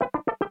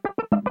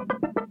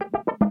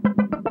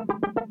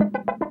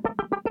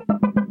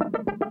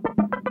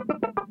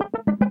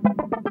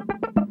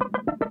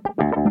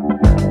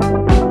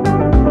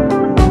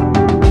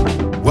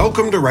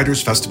Welcome to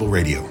Writers Festival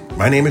Radio.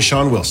 My name is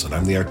Sean Wilson.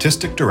 I'm the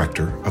Artistic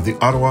Director of the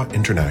Ottawa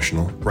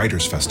International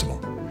Writers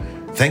Festival.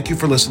 Thank you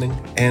for listening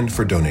and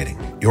for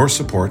donating. Your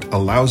support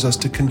allows us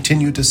to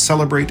continue to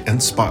celebrate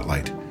and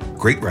spotlight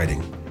great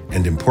writing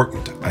and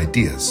important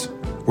ideas.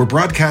 We're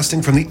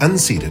broadcasting from the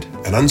unceded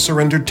and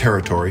unsurrendered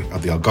territory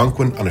of the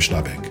Algonquin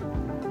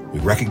Anishinaabe. We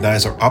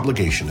recognize our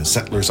obligation as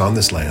settlers on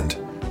this land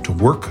to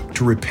work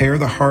to repair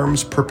the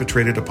harms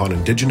perpetrated upon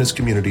Indigenous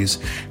communities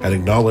and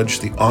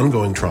acknowledge the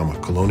ongoing trauma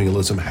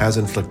colonialism has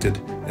inflicted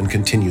and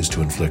continues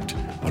to inflict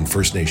on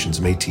First Nations,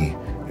 Métis,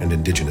 and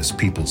Indigenous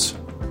peoples.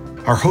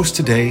 Our host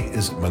today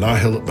is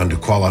Manahil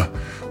Bandukwala,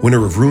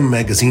 winner of Room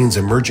Magazine's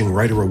Emerging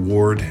Writer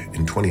Award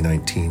in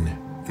 2019.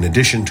 In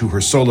addition to her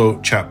solo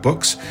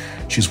chapbooks,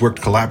 she's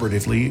worked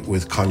collaboratively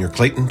with Conyer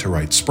Clayton to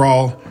write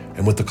Sprawl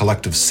and with the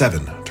Collective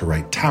 7 to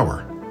write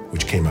Tower,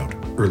 which came out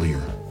earlier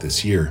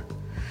this year.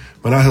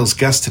 Manahil's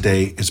guest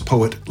today is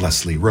poet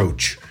Leslie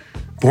Roach.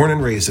 Born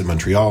and raised in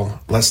Montreal,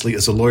 Leslie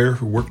is a lawyer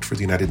who worked for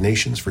the United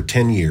Nations for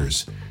 10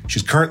 years.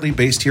 She's currently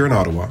based here in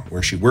Ottawa,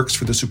 where she works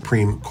for the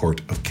Supreme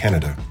Court of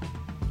Canada.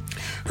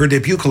 Her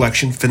debut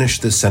collection, Finish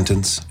This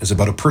Sentence, is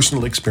about a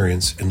personal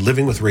experience in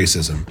living with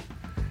racism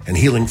and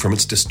healing from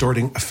its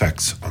distorting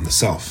effects on the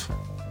self.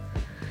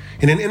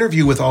 In an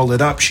interview with All Lit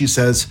Up, she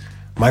says,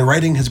 "My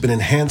writing has been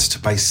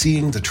enhanced by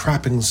seeing the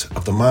trappings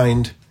of the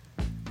mind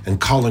and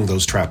calling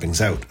those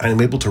trappings out. I am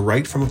able to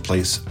write from a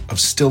place of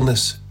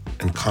stillness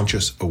and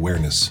conscious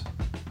awareness.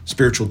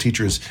 Spiritual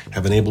teachers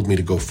have enabled me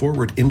to go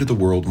forward into the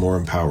world more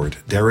empowered,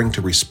 daring to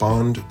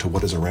respond to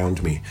what is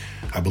around me.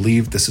 I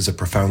believe this is a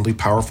profoundly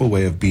powerful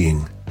way of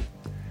being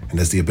and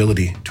has the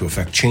ability to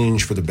affect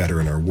change for the better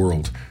in our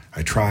world.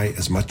 I try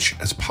as much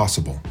as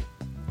possible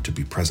to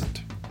be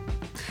present."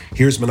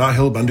 Here's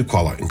Manahil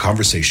Bandukwala in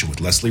conversation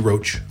with Leslie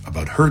Roach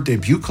about her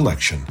debut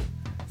collection,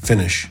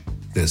 Finish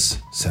This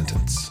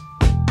Sentence.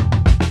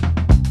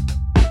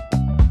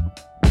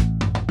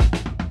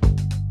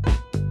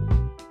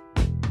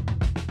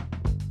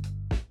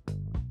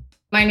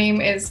 My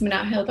name is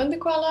Manahil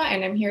Bandukwala,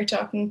 and I'm here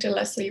talking to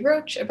Leslie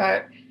Roach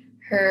about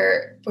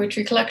her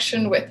poetry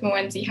collection with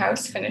Mowenzi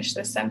House, Finish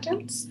This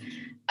Sentence.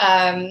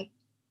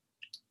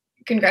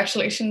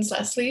 Congratulations,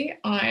 Leslie,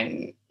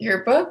 on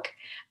your book.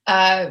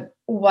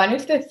 One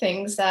of the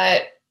things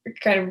that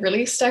kind of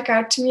really stuck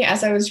out to me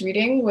as I was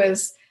reading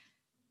was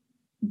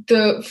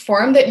the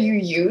form that you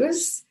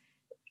use,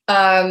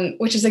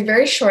 which is like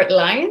very short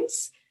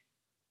lines,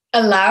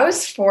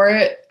 allows for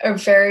a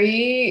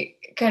very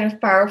kind of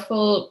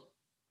powerful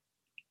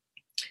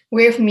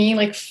way of me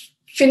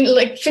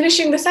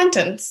finishing the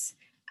sentence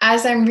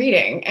as I'm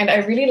reading. And I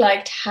really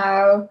liked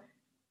how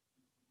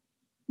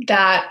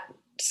that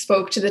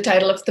spoke to the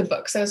title of the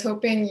book. So I was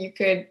hoping you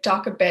could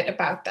talk a bit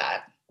about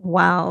that.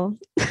 Wow.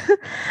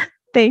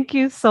 Thank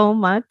you so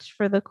much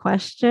for the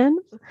question.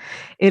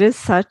 It is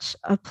such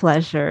a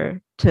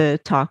pleasure to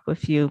talk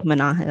with you,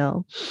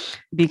 Manahil,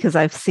 because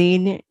I've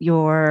seen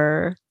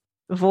your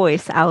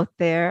voice out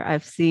there.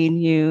 I've seen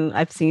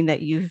that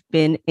you've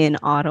been in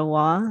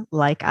Ottawa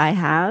like I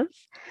have.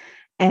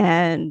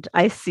 And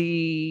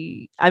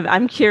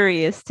I'm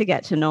curious to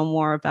get to know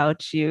more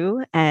about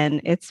you.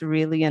 And it's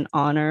really an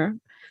honor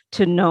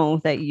to know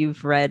that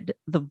you've read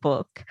the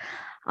book.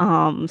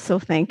 So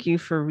thank you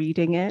for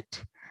reading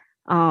it.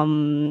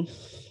 I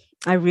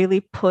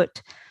really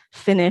put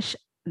Finish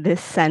This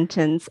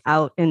Sentence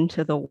out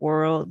into the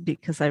world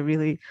because I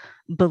really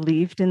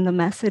believed in the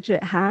message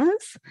it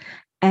has.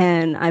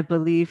 And I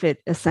believe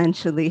it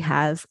essentially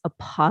has a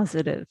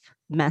positive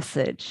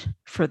message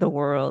for the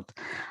world.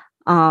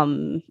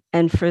 And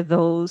for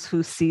those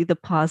who see the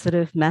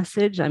positive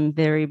message, I'm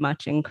very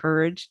much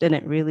encouraged, and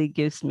it really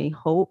gives me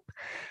hope.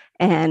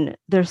 And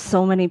there's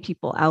so many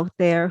people out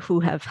there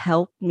who have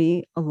helped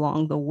me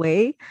along the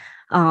way.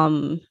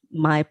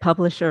 My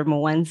publisher,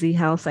 Mowenzi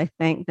House, I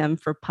thank them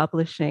for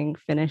publishing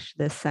Finish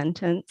This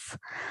Sentence.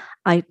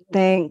 I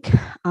thank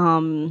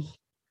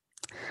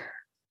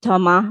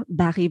Thomas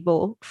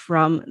Baribeau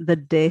from the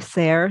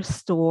Dessert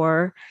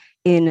store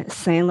in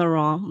Saint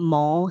Laurent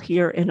Mall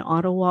here in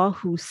Ottawa,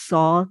 who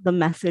saw the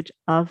message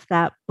of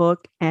that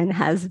book and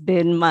has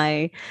been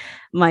my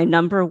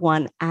number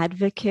one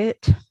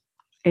advocate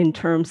in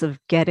terms of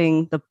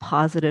getting the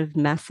positive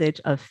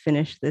message of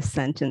Finish This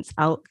Sentence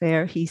out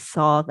there. He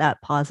saw that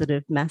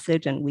positive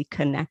message and we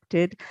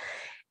connected.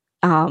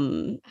 How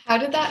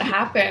did that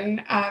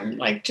happen?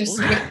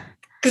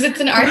 Because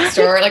it's an art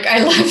store. I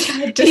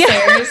love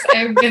Dessert.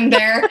 I've been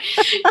there,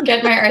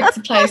 get my art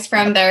supplies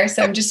from there.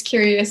 So I'm just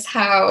curious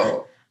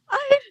how.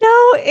 I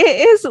know,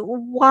 it is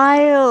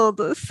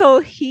wild. So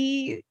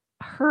he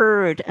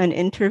heard an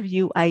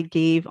interview I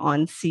gave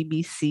on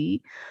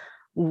CBC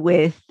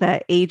with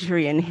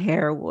Adrian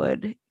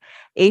Harewood.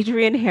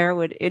 Adrian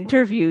Harewood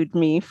interviewed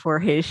me for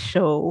his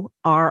show,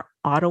 Our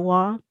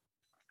Ottawa.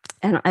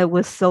 And I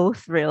was so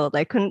thrilled.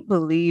 I couldn't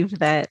believe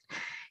that,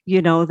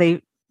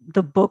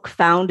 the book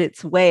found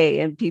its way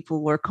and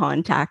people were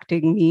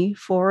contacting me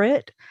for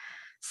it.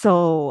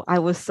 So I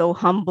was so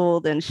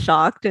humbled and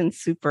shocked and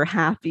super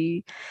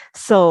happy.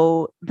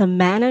 So the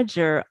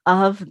manager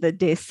of the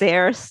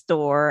dessert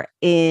store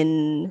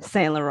in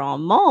Saint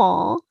Laurent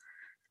Mall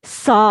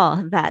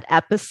saw that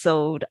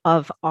episode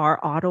of Our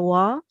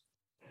Ottawa.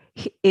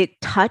 It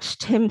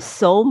touched him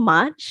so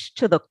much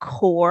to the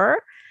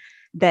core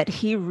that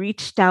he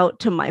reached out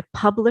to my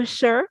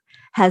publisher,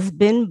 has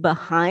been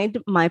behind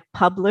my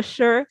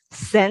publisher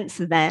since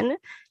then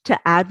to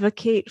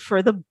advocate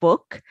for the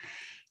book.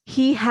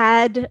 He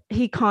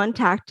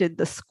contacted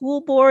the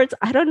school boards.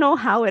 I don't know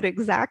how it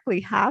exactly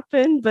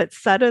happened, but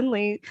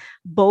suddenly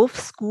both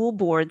school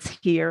boards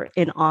here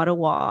in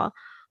Ottawa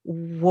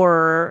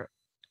were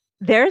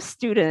their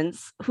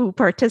students who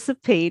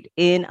participate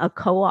in a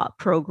co-op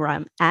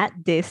program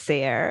at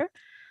Dessert.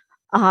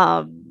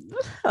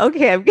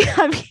 Okay,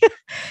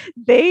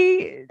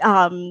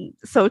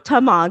 so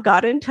Tama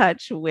got in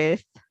touch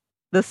with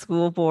the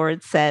school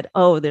board, said,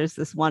 oh, there's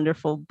this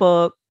wonderful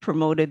book,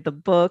 promoted the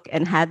book,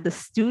 and had the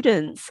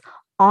students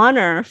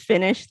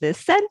finish this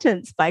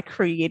sentence by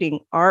creating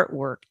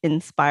artwork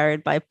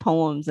inspired by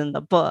poems in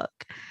the book.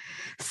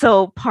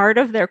 So part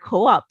of their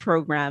co-op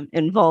program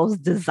involves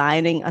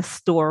designing a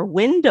store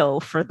window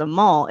for the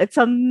mall. It's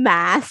a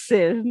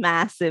massive,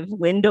 massive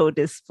window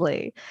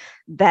display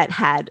that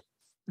had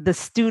the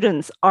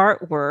students'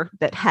 artwork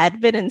that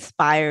had been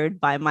inspired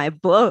by my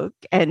book.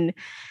 And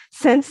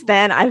since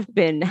then, I've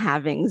been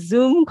having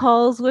Zoom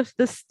calls with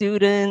the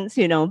students,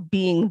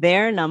 being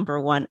their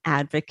number one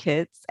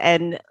advocates.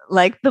 And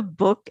like the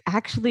book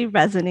actually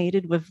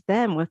resonated with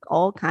them, with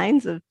all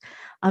kinds of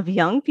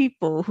young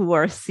people who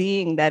are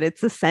seeing that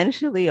it's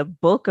essentially a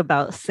book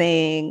about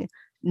saying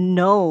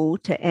no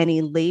to any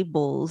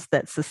labels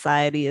that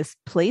society is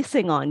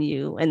placing on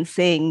you and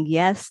saying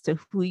yes to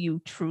who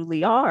you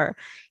truly are,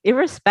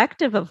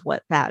 irrespective of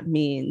what that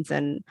means.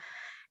 And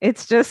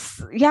it's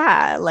just,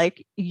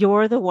 like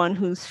you're the one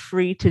who's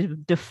free to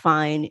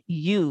define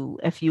you.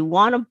 If you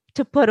want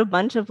to put a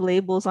bunch of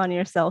labels on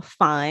yourself,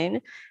 fine.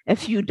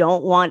 If you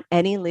don't want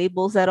any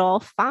labels at all,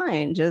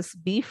 fine.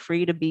 Just be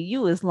free to be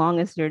you as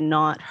long as you're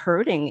not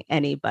hurting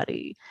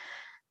anybody.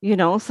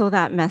 So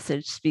that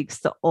message speaks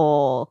to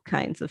all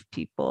kinds of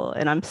people.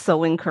 And I'm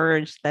so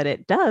encouraged that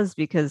it does,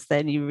 because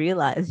then you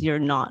realize you're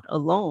not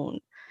alone.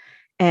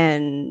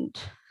 And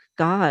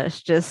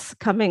gosh, just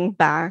coming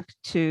back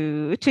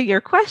to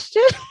your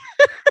question,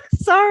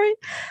 sorry,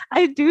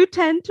 I do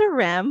tend to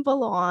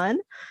ramble on,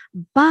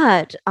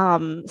 but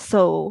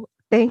so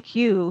thank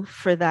you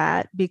for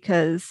that,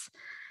 because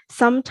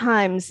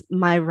sometimes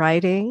my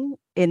writing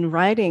in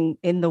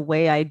the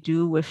way I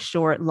do with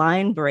short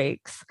line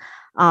breaks,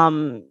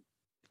 I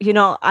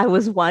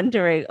was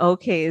wondering,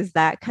 okay, is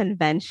that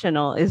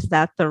conventional? Is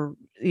that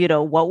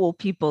what will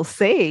people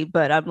say?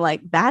 But I'm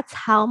like, that's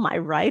how my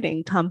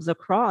writing comes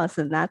across.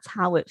 And that's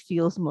how it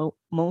feels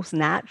most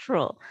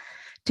natural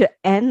to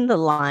end the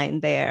line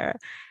there.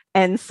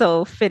 And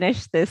so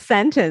finish this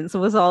sentence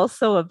was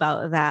also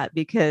about that,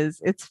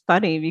 because it's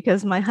funny,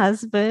 because my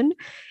husband,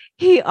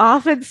 he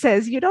often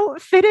says, you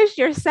don't finish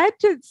your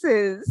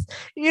sentences,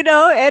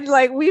 and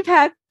like we've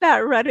had that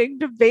running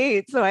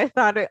debate. So I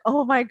thought,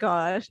 oh my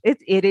gosh, it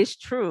is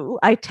true.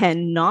 I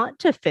tend not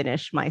to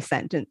finish my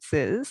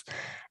sentences.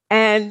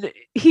 And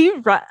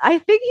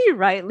I think he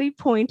rightly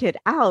pointed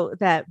out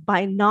that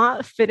by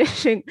not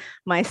finishing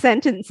my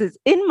sentences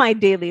in my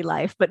daily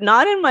life, but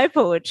not in my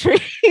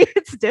poetry,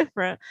 it's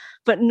different,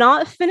 but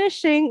not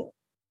finishing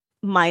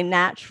my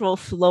natural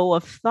flow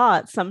of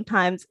thought,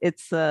 sometimes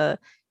it's an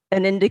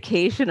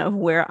indication of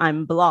where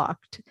I'm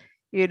blocked,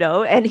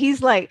 and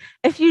he's like,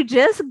 if you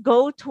just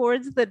go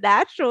towards the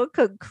natural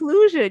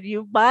conclusion,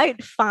 you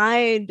might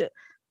find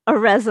a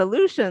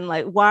resolution.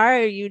 Like, why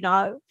are you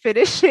not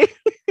finishing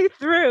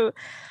through?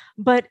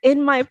 But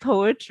in my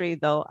poetry,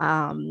 though,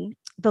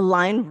 the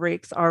line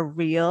breaks are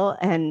real,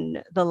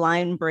 and the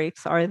line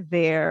breaks are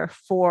there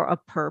for a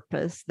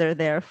purpose. They're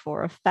there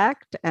for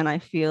effect. And I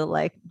feel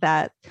like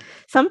that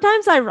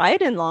sometimes I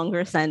write in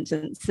longer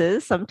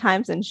sentences,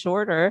 sometimes in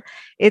shorter.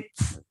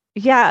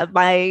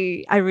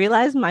 I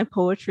realize my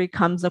poetry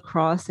comes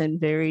across in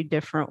very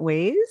different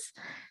ways.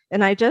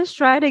 And I just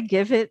try to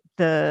give it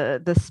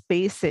the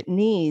space it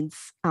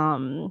needs.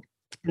 And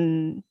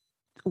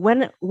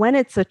when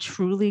it's a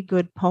truly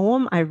good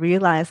poem, I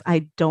realize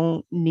I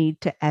don't need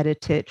to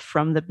edit it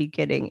from the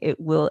beginning. It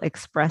will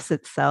express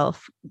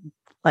itself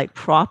like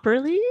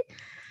properly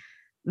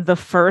the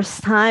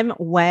first time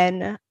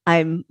when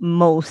I'm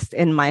most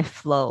in my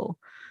flow.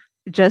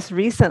 Just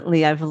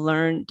recently, I've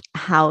learned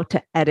how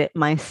to edit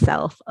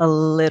myself a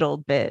little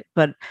bit,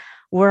 but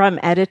where I'm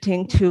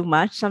editing too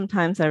much,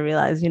 sometimes I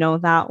realize,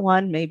 that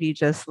one, maybe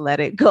just let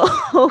it go.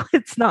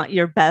 It's not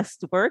your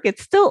best work.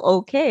 It's still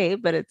okay,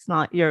 but it's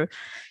not your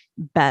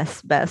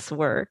best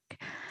work.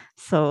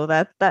 So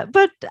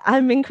but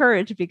I'm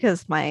encouraged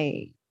because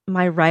my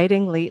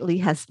writing lately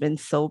has been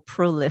so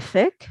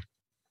prolific.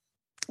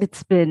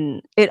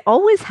 It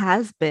always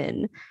has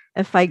been,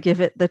 if I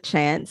give it the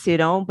chance,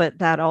 but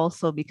that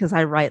also because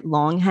I write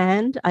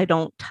longhand, I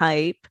don't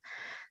type.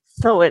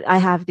 So I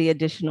have the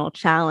additional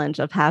challenge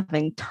of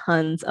having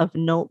tons of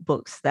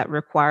notebooks that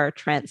require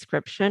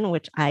transcription,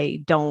 which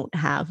I don't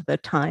have the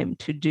time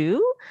to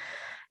do.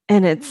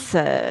 And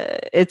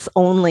it's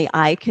only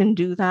I can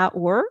do that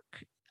work.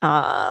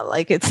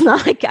 Like it's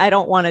not like I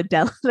don't want to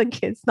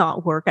delegate. It's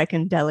not work I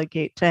can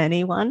delegate to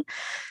anyone.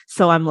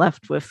 So I'm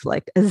left with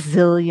like a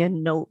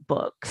zillion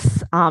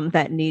notebooks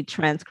that need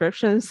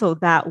transcription. So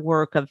that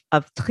work of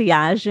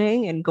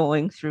triaging and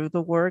going through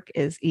the work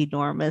is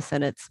enormous,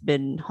 and it's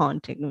been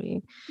haunting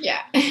me.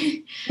 Yeah.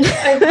 I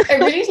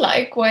really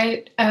like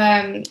what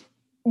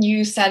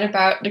you said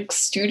about like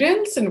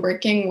students and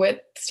working with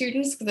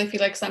students, because I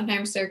feel like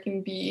sometimes there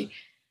can be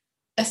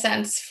a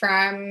sense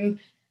from,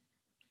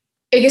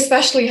 like,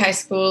 especially high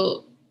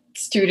school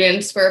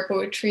students, where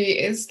poetry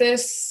is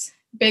this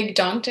big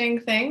daunting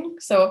thing.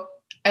 So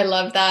I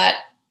love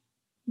that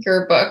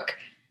your book,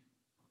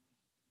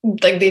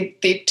 like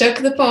they took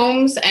the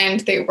poems and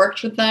they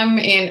worked with them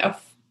in a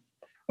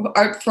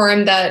art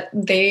form that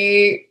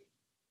they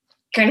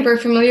kind of are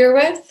familiar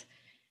with.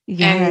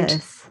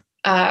 Yes.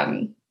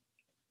 And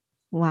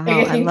wow,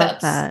 like, I think love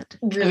that's that.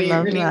 Really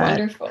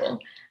wonderful.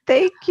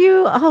 Thank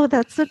you. Oh,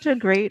 that's such a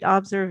great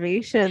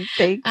observation.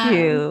 Thank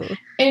you.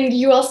 And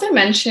you also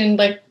mentioned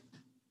like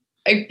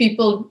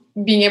people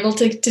being able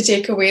to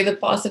take away the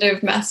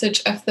positive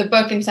message of the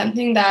book, and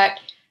something that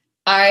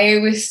I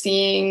was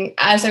seeing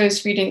as I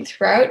was reading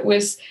throughout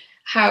was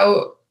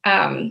how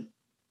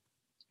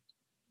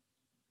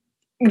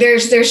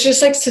there's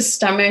just like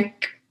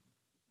systemic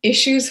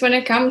issues when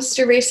it comes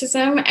to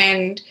racism,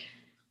 and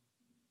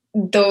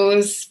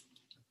those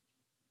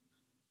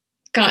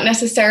can't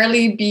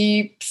necessarily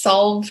be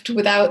solved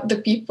without the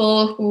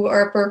people who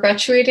are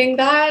perpetuating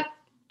that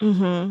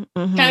kind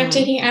of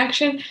taking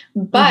action.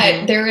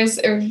 But there is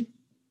a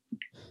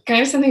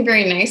kind of something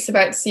very nice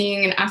about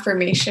seeing an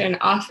affirmation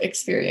of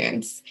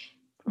experience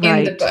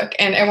in the book.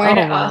 And I wanted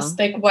to ask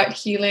like what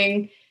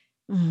healing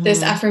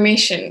this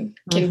affirmation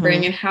can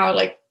bring, and how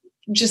like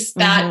just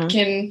that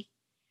can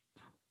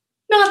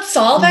not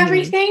solve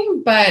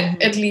everything,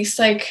 but at least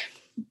like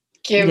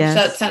give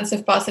that sense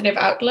of positive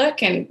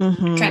outlook and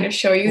kind of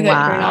show you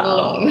that you're not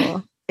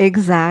alone.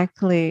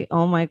 Exactly.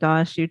 Oh my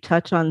gosh, you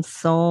touch on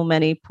so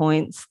many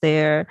points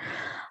there.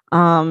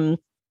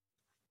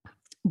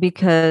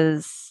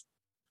 Because,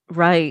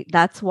 right,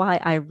 that's why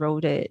I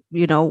wrote it.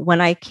 You know,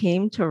 when I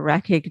came to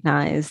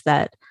recognize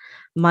that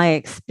my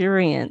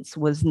experience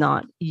was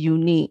not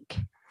unique,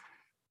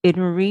 in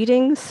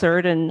reading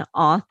certain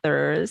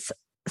authors,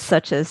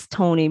 such as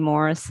Toni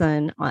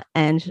Morrison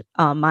and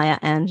Maya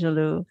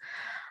Angelou,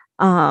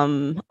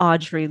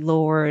 Audre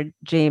Lorde,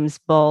 James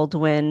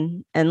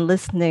Baldwin, and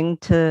listening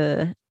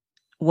to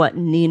what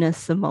Nina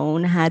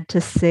Simone had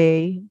to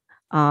say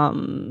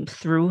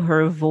through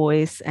her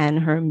voice and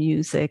her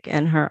music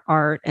and her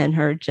art and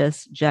her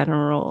just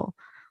general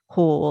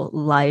whole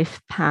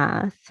life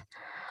path.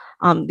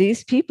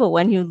 These people,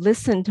 when you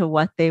listen to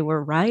what they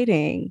were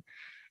writing,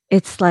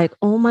 it's like,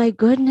 oh my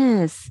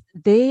goodness,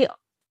 they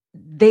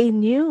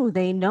knew,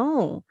 they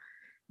know,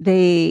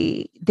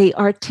 they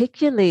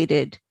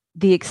articulated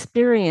the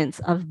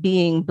experience of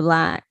being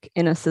Black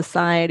in a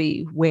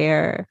society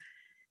where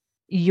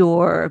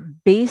you're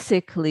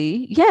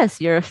basically,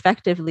 yes, you're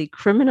effectively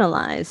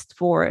criminalized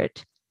for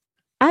it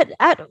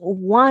at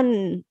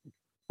one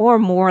or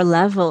more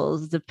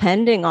levels,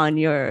 depending on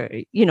your,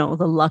 you know,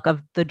 the luck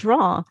of the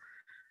draw,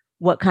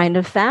 what kind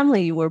of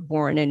family you were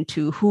born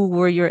into, who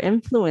were your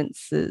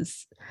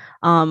influences,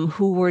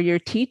 who were your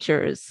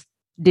teachers.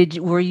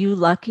 Were you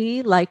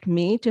lucky like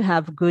me to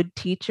have good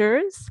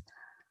teachers?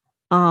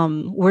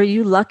 Were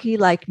you lucky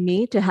like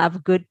me to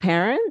have good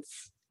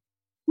parents?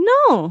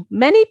 No,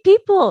 many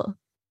people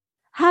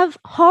have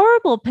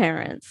horrible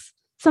parents.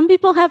 Some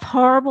people have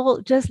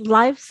horrible just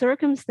life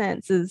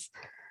circumstances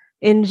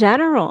in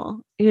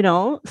general. You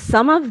know,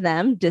 some of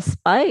them,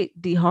 despite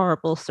the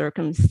horrible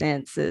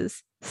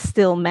circumstances,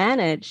 still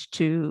manage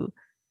to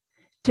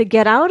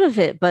get out of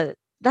it. But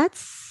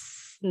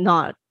that's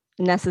not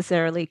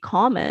necessarily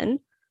common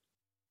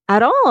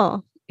at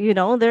all. You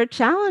know, there are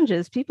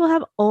challenges. People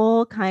have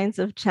all kinds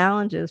of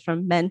challenges,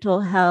 from mental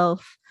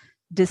health,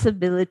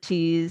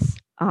 disabilities,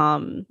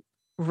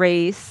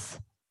 race,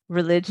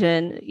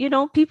 religion. You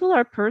know, people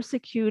are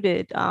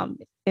persecuted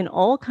in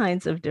all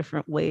kinds of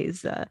different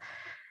ways.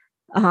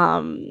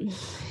 You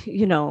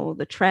know,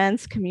 the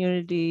trans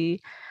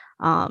community,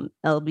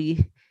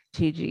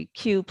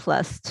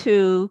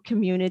 LGBTQ+2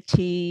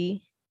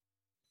 community,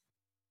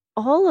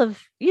 all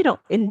of, you know,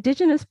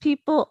 Indigenous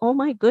people, oh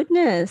my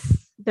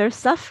goodness, they're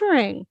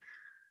suffering.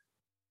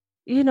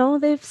 You know,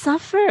 they've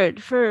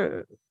suffered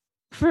for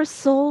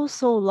so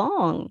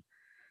long.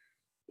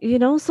 You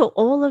know, so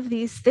all of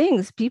these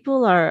things,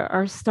 people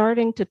are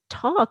starting to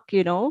talk,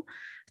 you know,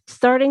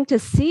 starting to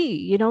see,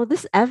 you know,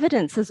 this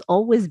evidence has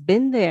always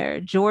been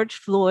there. George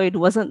Floyd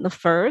wasn't the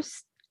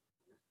first.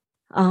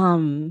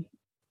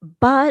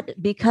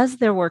 But because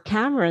there were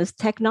cameras,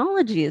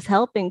 technology is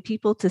helping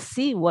people to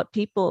see what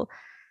people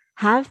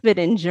have been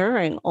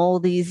enduring all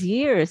these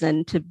years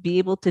and to be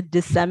able to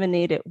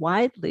disseminate it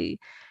widely.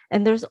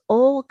 And there's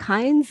all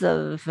kinds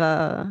of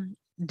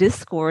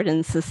discord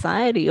in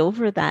society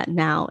over that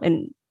now.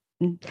 And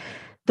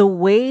the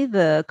way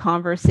the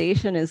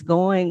conversation is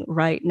going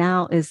right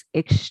now is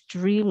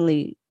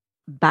extremely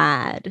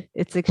bad.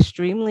 It's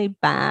extremely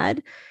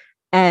bad.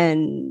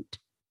 And,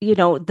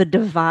 the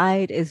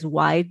divide is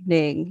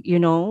widening,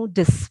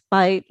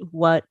 despite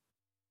what,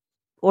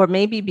 or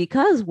maybe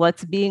because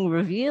what's being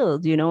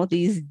revealed,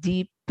 these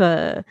deep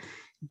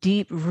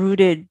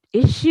rooted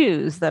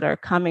issues that are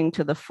coming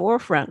to the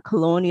forefront,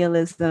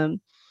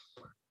 colonialism.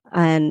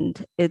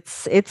 And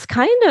it's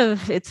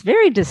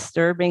very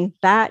disturbing,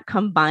 that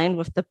combined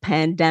with the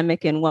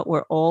pandemic and what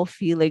we're all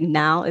feeling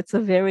now. It's a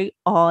very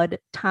odd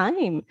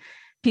time.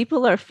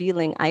 People are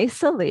feeling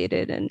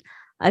isolated, and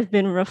I've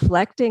been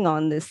reflecting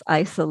on this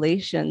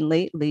isolation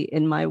lately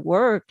in my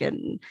work.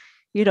 And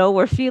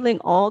we're feeling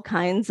all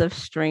kinds of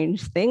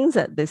strange things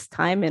at this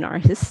time in our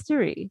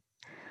history.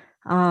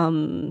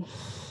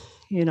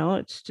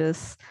 It's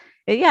just,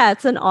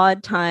 it's an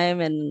odd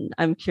time, and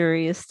I'm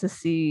curious to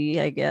see,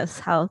 I guess,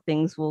 how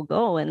things will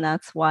go. And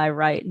that's why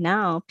right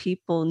now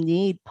people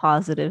need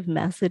positive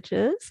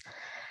messages.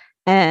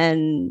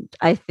 And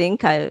I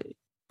think I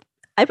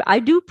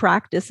do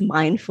practice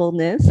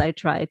mindfulness. I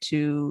try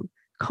to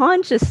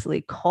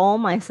consciously call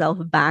myself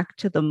back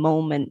to the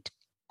moment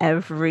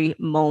every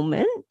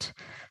moment.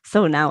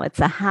 So now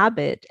it's a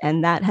habit,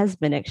 and that has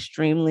been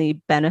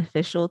extremely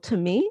beneficial to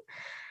me.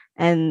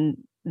 And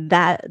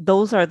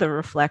those are the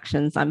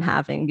reflections I'm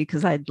having,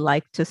 because I'd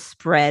like to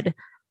spread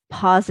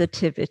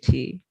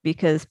positivity,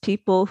 because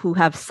people who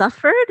have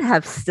suffered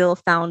have still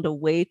found a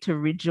way to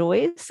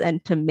rejoice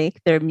and to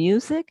make their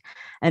music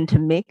and to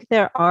make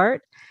their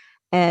art.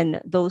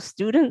 And those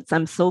students,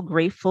 I'm so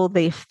grateful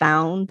they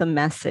found the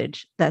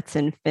message that's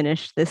in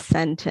Finish This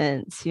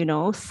Sentence.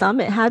 Some,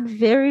 it had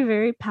very,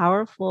 very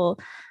powerful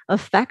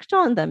effect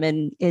on them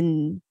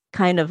in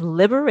kind of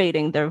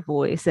liberating their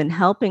voice and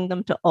helping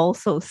them to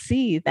also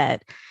see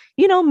that,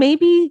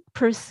 maybe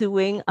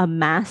pursuing a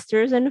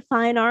master's in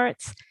fine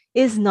arts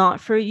is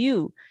not for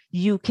you.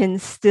 You can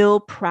still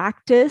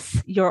practice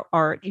your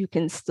art. You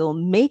can still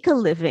make a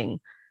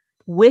living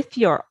with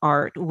your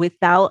art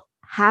without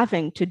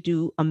having to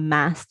do a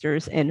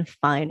master's in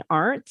fine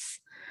arts.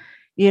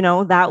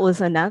 That was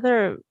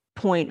another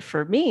point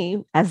for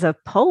me as a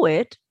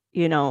poet,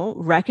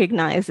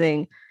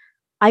 recognizing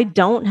I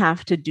don't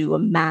have to do a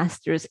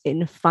master's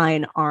in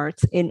fine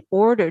arts in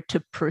order to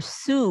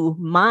pursue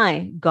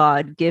my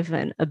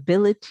God-given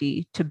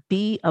ability to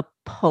be a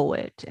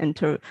poet and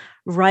to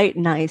write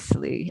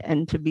nicely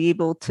and to be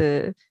able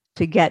to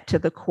get to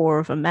the core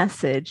of a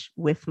message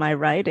with my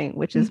writing,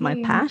 which is my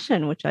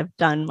passion, which I've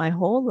done my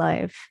whole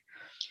life.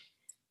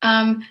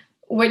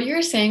 What you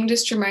were saying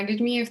just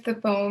reminded me of the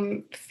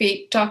poem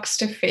Fate Talks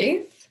to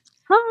Faith.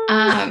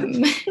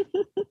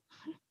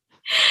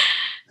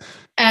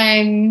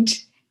 And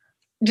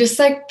just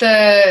like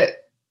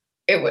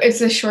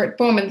it's a short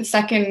poem, and the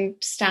second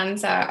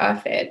stanza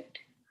of it.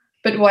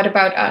 But what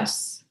about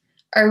us?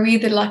 Are we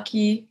the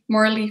lucky,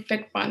 morally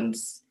fit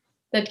ones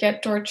that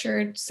get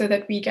tortured so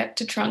that we get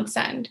to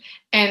transcend?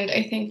 And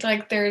I think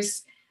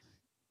there's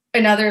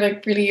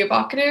another really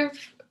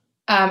evocative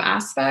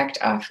aspect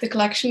of the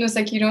collection is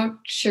you don't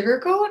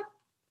sugarcoat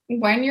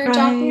when you're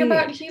talking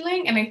about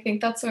healing. And I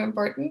think that's so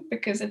important,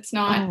 because it's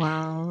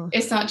not,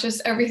 it's not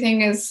just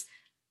everything is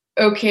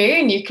okay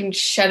and you can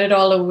shut it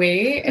all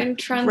away and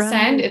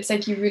transcend. It's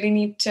you really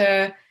need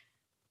to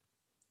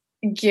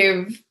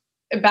give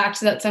back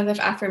to that sense of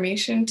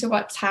affirmation to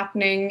what's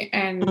happening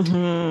and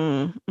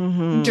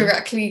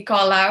directly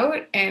call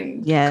out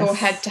and go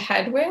head to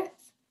head with,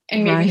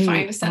 and maybe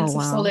find a sense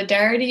of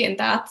solidarity. And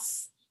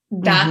that's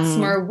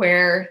more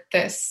where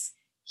this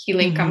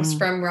healing comes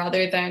from,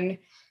 rather than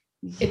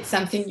it's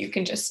something you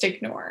can just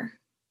ignore.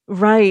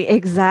 Right,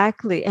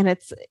 exactly. And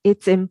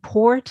it's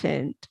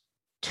important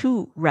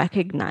to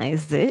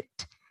recognize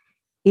it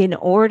in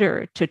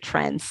order to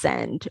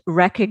transcend.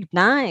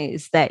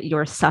 Recognize that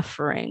you're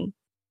suffering.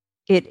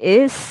 It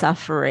is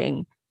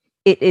suffering.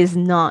 It is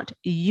not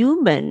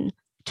human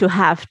to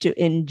have to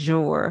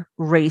endure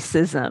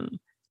racism.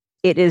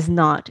 It is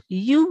not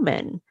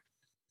human.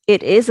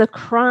 It is a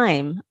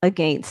crime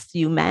against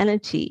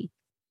humanity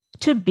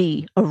to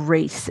be a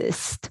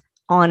racist,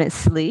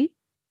 honestly.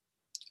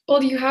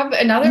 Well, you have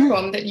another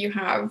poem that you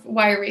have,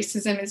 Why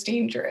Racism is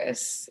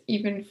Dangerous,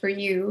 even for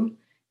you.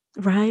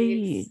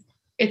 Right.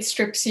 It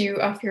strips you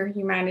of your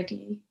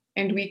humanity,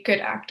 and we could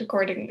act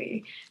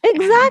accordingly.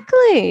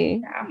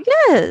 Exactly.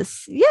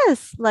 Yes.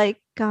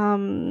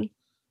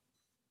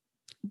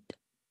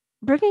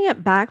 Bringing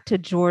it back to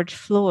George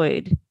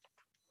Floyd,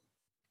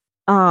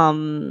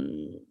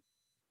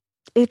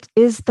 it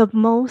is the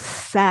most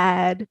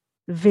sad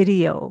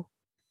video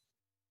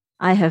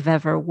I have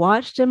ever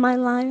watched in my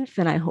life,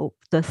 and I hope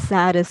the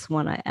saddest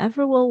one I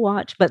ever will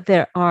watch. But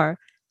there are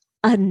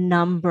a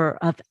number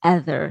of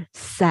other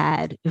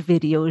sad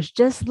videos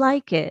just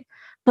like it,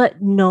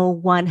 but no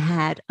one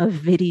had a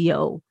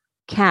video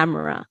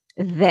camera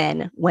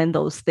then when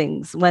those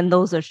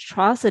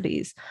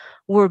atrocities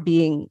were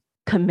being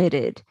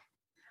committed.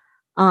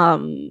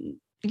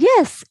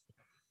 Yes,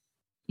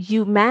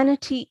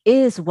 humanity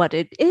is what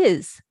it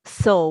is.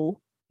 So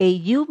a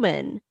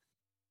human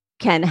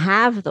can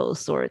have those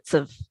sorts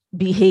of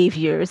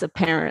behaviors,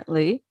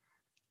 apparently.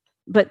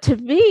 But to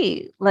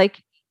me,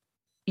 like,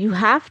 you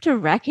have to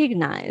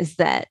recognize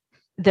that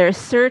there are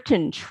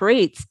certain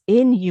traits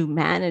in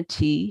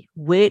humanity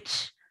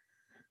which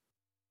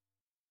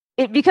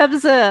it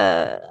becomes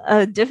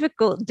a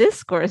difficult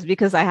discourse,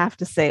 because I have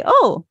to say,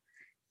 oh,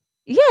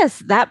 yes,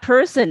 that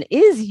person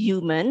is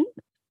human.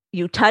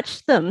 You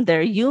touch them,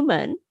 they're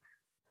human.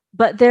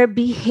 But their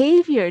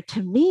behavior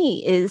to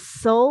me is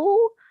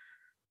so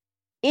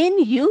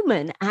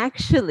inhuman,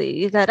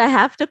 actually, that I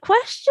have to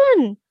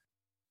question.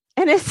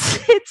 And it's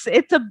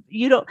a,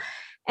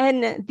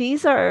 and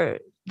these are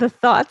the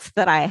thoughts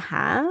that I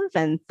have,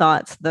 and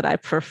thoughts that I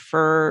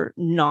prefer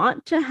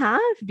not to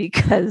have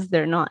because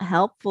they're not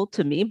helpful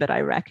to me, but I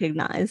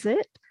recognize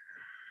it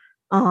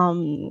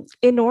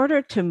in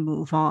order to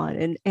move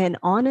on. And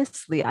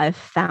honestly, I've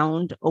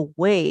found a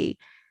way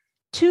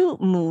to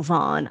move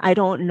on. I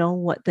don't know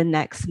what the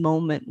next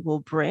moment will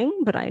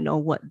bring, but I know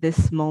what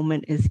this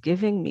moment is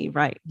giving me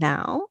right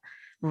now.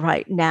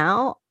 Right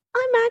now,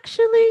 I'm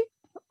actually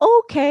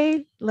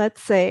okay.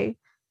 Let's say,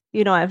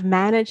 I've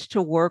managed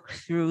to work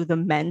through the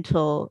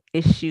mental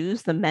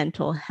issues, the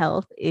mental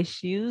health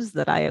issues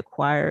that I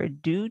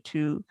acquired due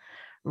to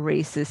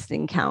racist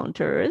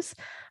encounters,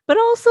 but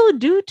also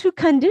due to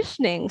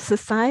conditioning.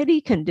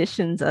 Society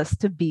conditions us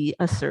to be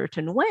a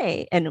certain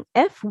way. And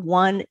if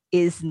one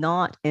is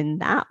not in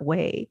that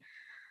way,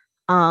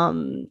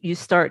 you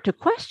start to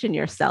question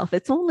yourself.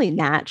 It's only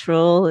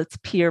natural, it's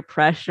peer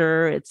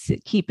pressure, it's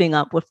keeping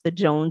up with the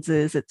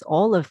Joneses, it's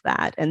all of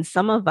that. And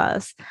some of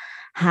us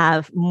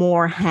have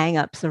more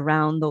hangups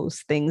around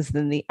those things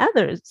than the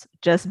others,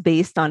 just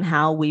based on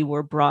how we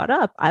were brought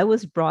up. I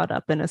was brought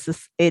up in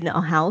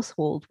a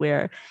household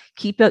where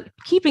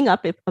keeping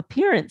up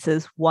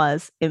appearances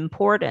was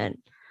important.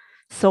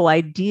 So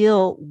I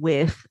deal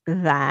with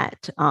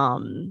that,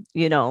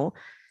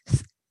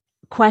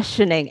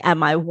 questioning,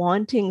 am I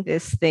wanting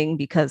this thing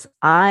because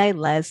I,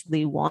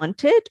 Leslie,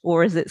 want it,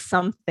 or is it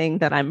something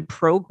that I'm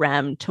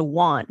programmed to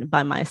want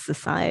by my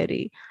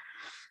society?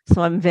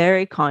 So I'm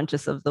very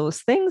conscious of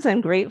those things.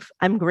 I'm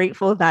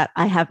grateful that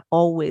I have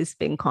always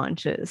been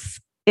conscious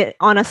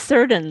on a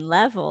certain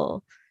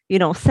level,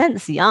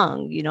 since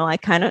young. I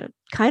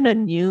kind of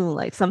knew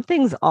like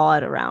something's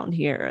odd around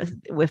here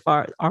with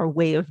our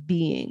way of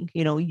being,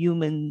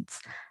 humans,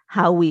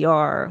 how we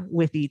are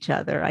with each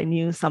other. I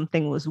knew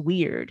something was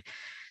weird.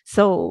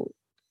 So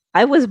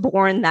I was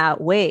born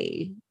that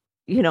way,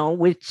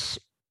 which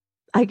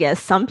I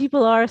guess some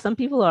people are,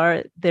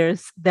 there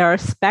are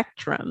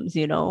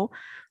spectrums,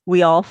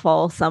 we all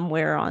fall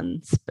somewhere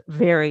on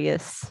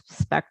various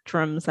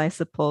spectrums, I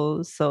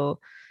suppose. So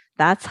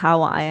that's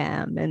how I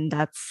am. And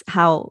that's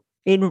how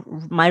in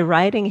my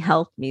writing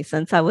helped me.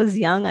 Since I was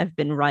young, I've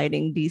been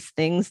writing these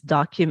things,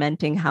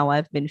 documenting how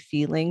I've been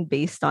feeling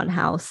based on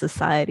how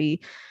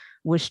society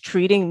was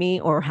treating me,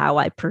 or how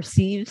I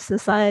perceive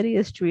society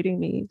is treating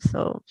me.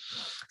 So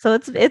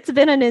it's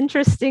been an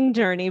interesting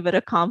journey, but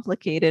a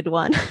complicated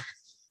one.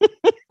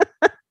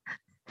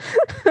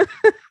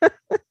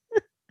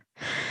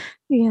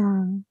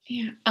 Yeah.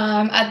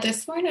 At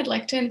this point, I'd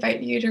like to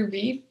invite you to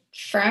read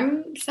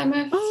from some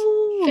of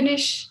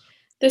Finish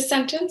This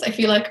Sentence. I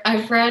feel like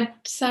I've read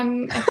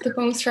some of the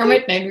poems from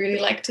it, and I'd really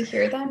like to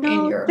hear them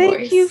in your voice.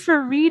 Thank you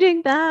for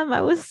reading them.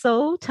 I was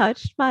so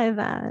touched by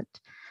that.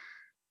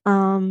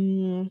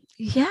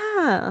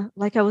 Yeah,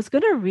 like I was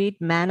going to read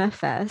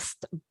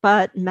Manifest,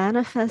 but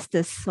Manifest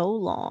is so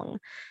long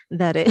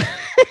that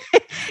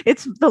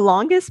it's the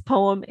longest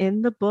poem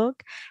in the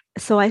book.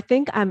 So I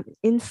think I'm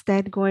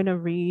instead going to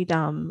read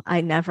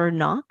I Never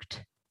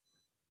Knocked,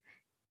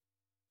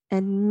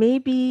 and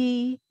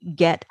maybe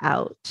Get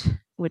Out,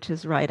 which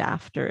is right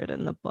after it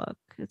in the book.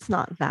 It's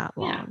not that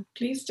long. Yeah,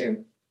 please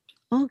do.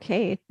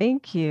 Okay,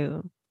 thank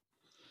you.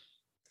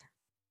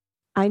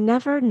 I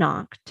never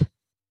knocked.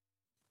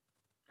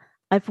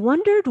 I've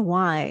wondered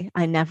why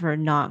I never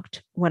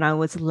knocked when I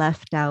was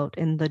left out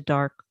in the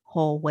dark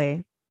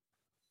hallway.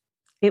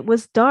 It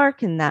was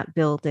dark in that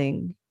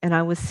building, and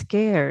I was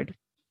scared.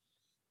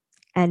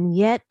 And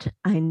yet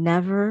I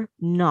never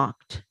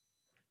knocked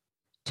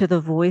to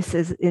the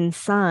voices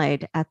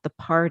inside at the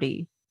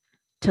party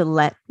to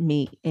let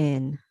me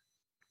in.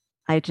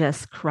 I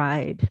just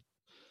cried.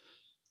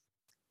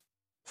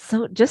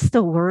 So just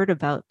a word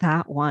about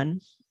that one.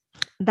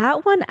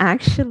 That one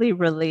actually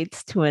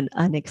relates to an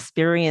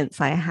experience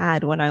I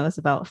had when I was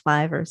about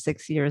 5 or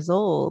 6 years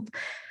old.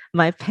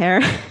 My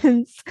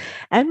parents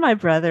and my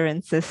brother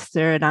and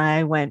sister and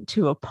I went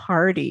to a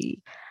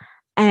party,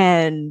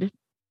 and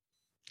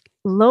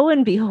lo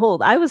and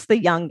behold, I was the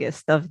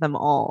youngest of them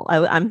all.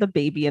 I'm the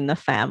baby in the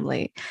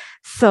family.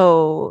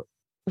 So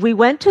we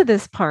went to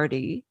this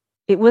party.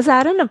 It was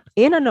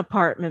in an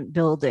apartment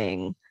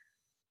building.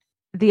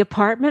 The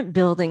apartment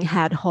building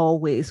had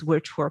hallways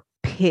which were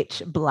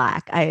pitch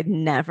black. I had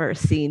never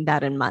seen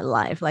that in my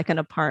life. Like an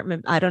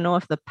apartment, I don't know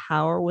if the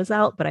power was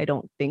out, but I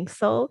don't think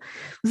so. It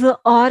was the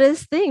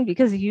oddest thing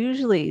because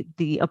usually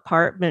the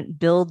apartment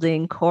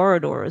building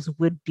corridors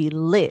would be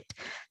lit.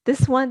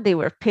 This one, they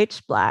were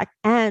pitch black.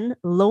 And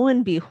lo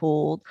and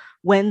behold,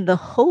 when the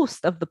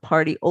host of the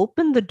party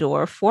opened the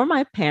door for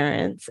my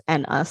parents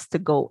and us to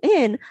go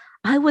in,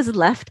 I was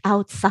left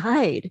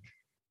outside.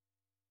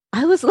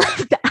 I was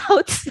left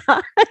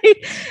outside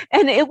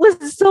and it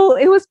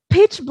was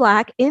pitch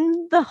black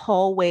in the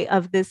hallway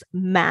of this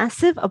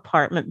massive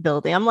apartment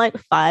building. I'm like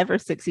 5 or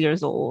 6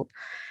 years old.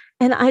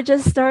 And I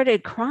just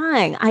started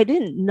crying. I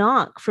didn't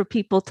knock for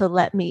people to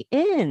let me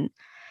in.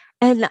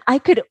 And I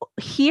could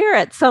hear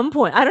at some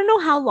point, I don't know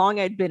how long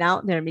I'd been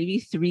out there,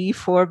 maybe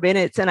 3-4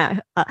 minutes. And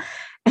I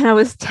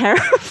was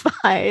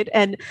terrified.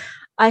 And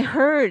I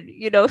heard,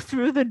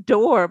 through the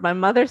door, my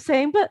mother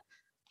saying, but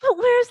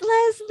where's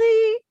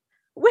Leslie?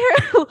 Where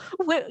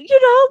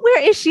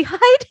is she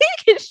hiding?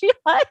 Is she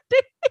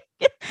hiding?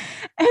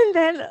 And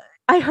then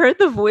I heard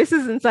the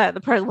voices inside the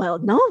park. Well,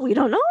 no, we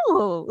don't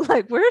know.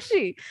 Like, where is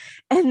she?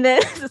 And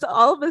then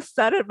all of a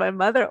sudden, my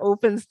mother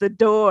opens the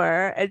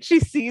door and she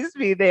sees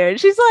me there. And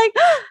she's like,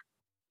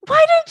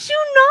 why didn't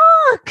you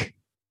knock?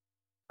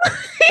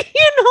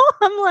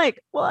 I'm like,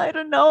 well, I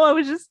don't know. I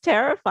was just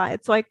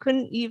terrified. So I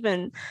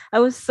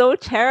was so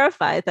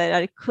terrified that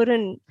I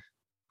couldn't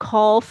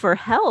call for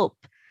help.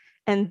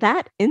 And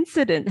that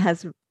incident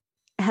has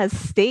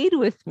stayed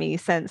with me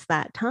since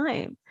that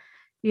time.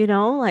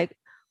 Like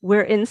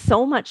we're in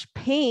so much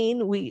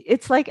pain.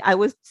 It's like I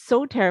was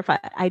so terrified.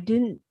 I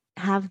didn't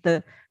have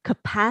the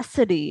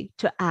capacity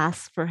to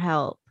ask for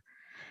help.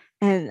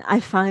 And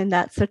I find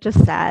that such a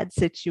sad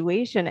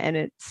situation.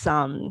 And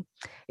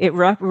it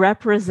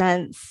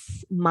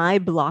represents my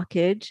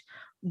blockage,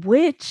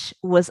 which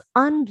was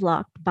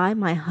unblocked by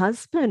my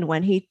husband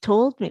when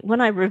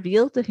I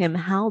revealed to him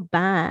how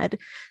bad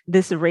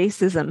this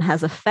racism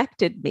has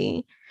affected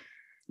me,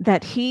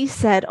 that he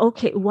said,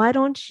 okay, why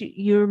don't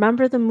you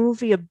remember the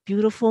movie A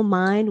Beautiful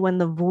Mind, when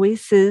the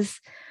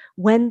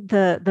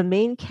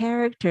main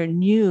character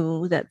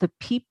knew that the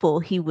people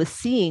he was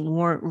seeing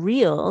weren't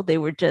real, they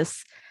were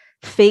just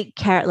fake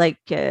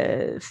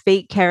characters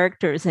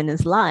in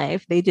his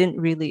life, they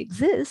didn't really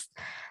exist,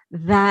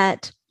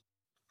 that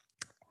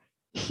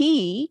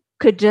he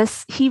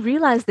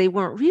realized they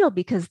weren't real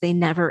because they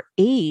never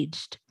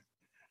aged.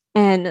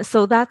 And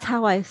so that's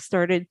how I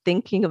started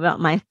thinking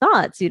about my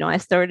thoughts. I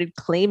started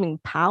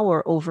claiming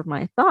power over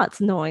my thoughts,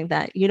 knowing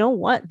that,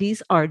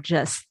 these are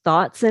just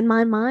thoughts in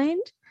my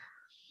mind.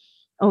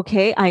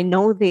 Okay, I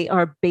know they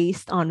are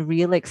based on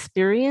real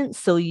experience.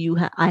 So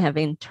I have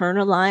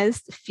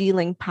internalized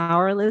feeling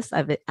powerless.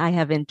 I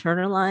have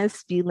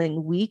internalized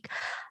feeling weak.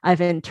 I've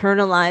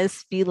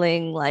internalized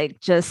feeling like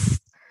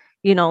just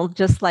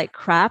like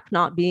crap,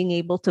 not being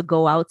able to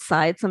go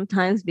outside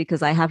sometimes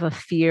because I have a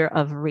fear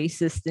of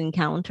racist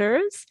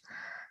encounters.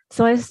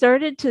 So I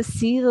started to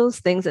see those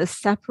things as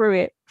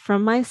separate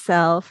from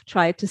myself,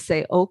 tried to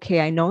say,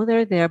 okay, I know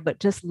they're there, but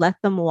just let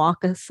them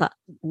walk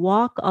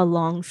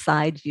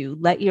alongside you.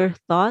 Let your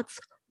thoughts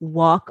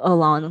walk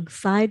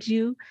alongside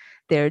you.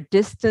 They're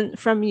distant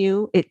from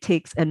you. It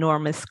takes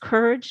enormous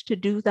courage to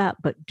do that,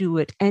 but do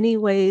it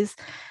anyways.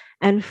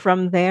 And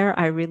from there,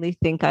 I really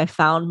think I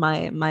found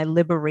my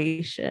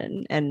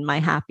liberation and my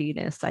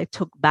happiness. I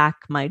took back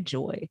my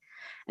joy.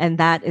 And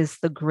that is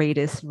the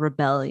greatest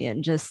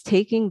rebellion, just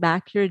taking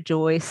back your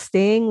joy,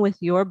 staying with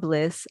your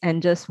bliss,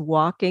 and just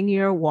walking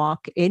your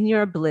walk in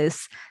your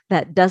bliss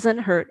that doesn't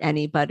hurt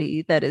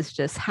anybody, that is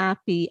just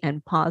happy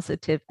and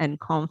positive and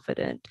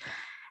confident.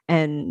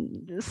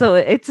 And so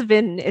it's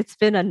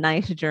been a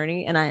nice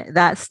journey. And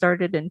that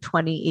started in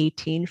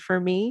 2018 for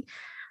me.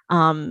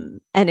 And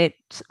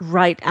it's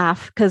right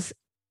after, because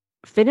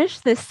Finish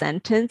This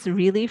Sentence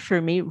really for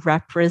me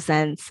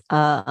represents,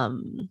 a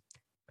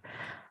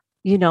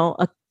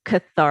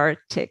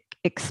cathartic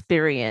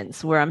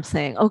experience where I'm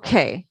saying,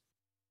 okay,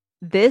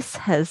 this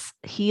has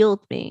healed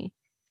me.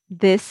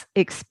 This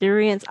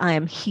experience, I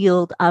am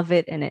healed of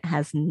it, and it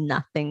has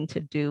nothing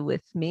to do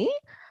with me.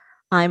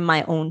 I'm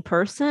my own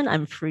person.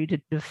 I'm free to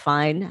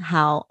define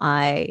how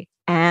I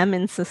am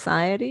in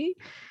society.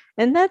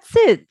 And that's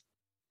it.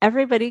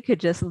 Everybody could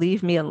just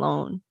leave me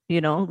alone,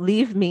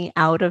 leave me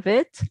out of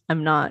it.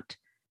 I'm not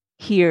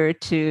here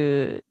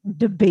to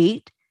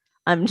debate.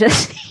 I'm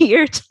just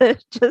here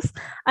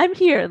I'm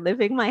here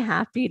living my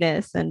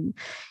happiness. And,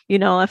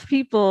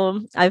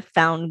 I've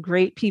found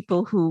great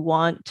people who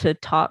want to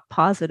talk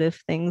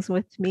positive things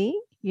with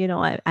me.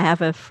 I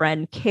have a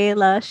friend,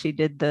 Kayla. She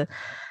did the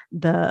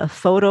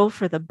photo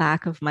for the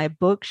back of my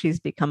book. She's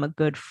become a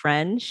good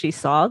friend. She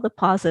saw the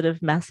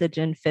positive message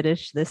and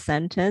Finish This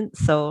Sentence.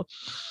 So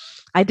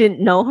I didn't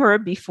know her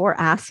before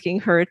asking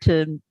her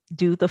to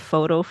do the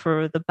photo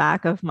for the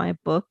back of my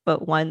book.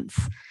 But once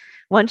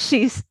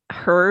she's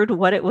heard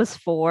what it was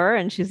for,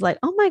 and she's like,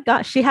 oh my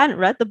gosh, she hadn't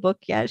read the book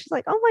yet. She's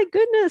like, oh my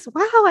goodness,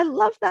 wow, I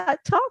love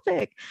that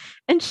topic.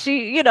 And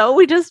she,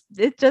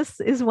 it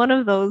just is one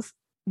of those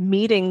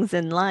meetings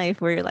in life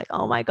where you're like,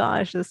 oh my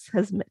gosh,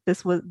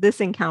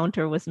 this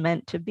encounter was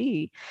meant to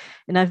be.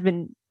 And I've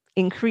been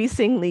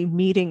increasingly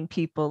meeting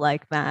people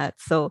like that.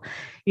 So,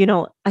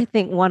 I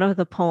think one of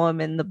the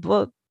poems in the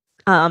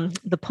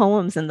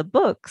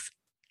books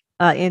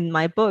in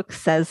my book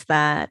says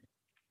that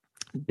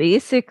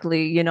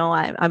basically,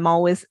 I'm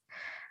always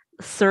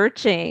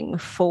searching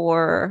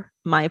for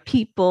my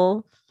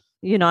people.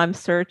 I'm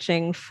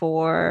searching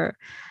for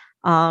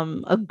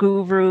a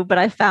guru, but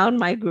I found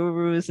my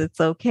gurus.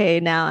 It's okay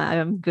now.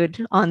 I'm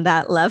good on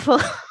that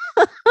level.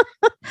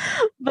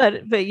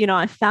 but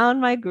I found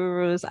my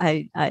gurus.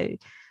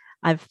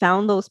 I've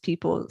found those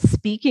people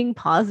speaking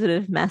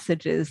positive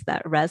messages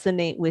that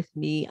resonate with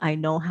me. I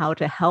know how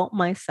to help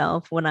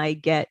myself when I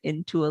get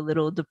into a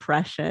little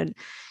depression.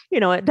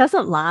 It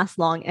doesn't last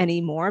long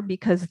anymore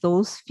because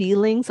those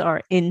feelings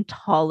are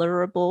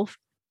intolerable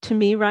to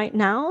me right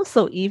now.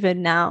 So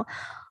even now,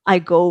 I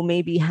go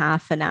maybe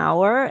half an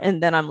hour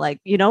and then I'm like,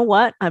 you know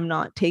what? I'm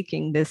not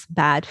taking this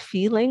bad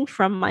feeling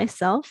from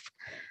myself.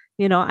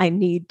 I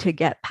need to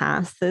get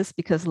past this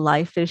because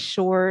life is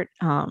short.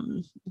 I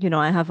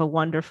have a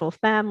wonderful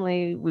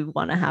family. We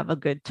want to have a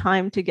good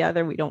time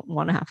together. We don't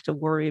want to have to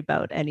worry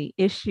about any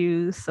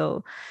issues.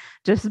 So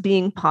just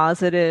being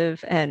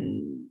positive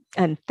and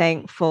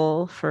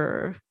thankful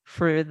for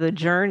the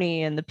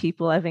journey and the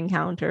people I've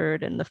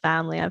encountered and the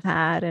family I've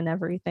had and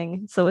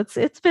everything. So it's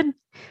been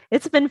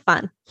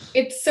fun.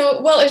 It's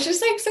it's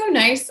just like so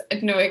nice.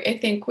 I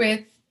think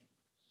with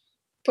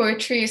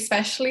poetry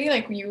especially,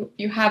 like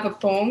you have a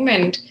poem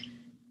and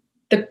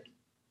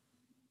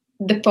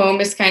the poem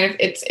is kind of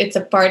it's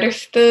a part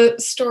of the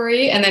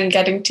story, and then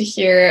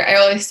I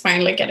always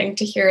find like getting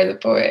to hear the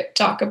poet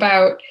talk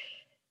about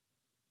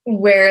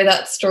where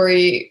that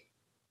story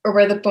or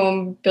where the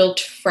poem built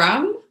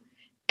from,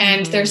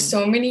 and there's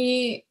so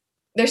many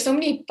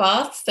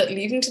paths that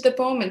lead into the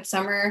poem, and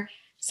some are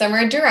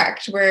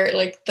direct, where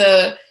like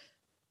the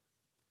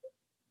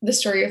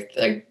story of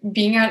like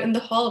being out in the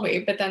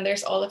hallway, but then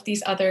there's all of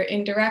these other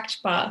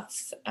indirect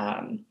paths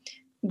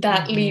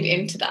that lead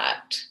into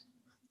that.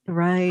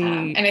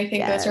 Right. And I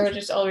think those are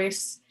just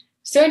always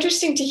so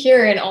interesting to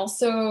hear, and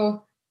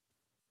also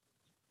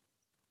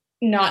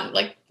not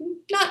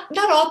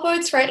all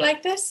poets write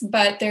like this,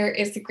 but there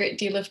is a great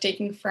deal of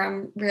taking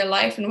from real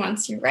life. And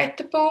once you write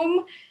the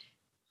poem,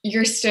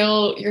 you're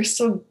still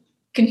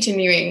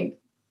continuing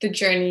the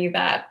journey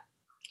that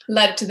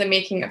led to the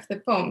making of the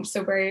poem.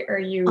 So where are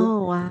you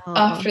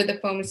after the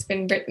poem's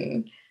been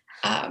written?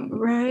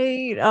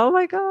 Right. Oh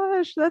my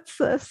gosh, that's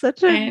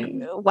such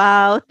a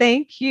wow.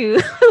 Thank you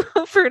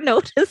for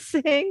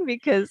noticing,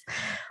 because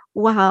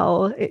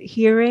wow,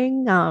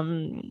 hearing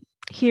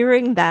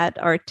that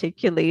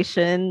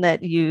articulation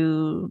that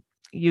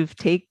you've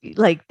taken,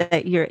 like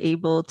that you're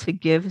able to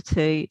give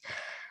to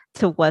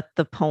what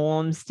the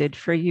poems did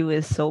for you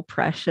is so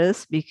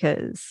precious,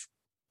 because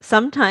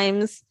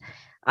sometimes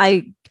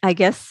I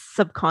guess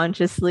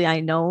subconsciously I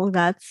know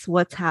that's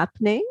what's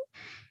happening.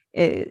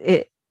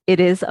 It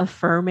is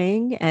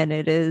affirming, and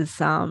it is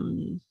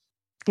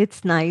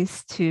it's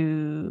nice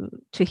to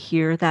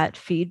hear that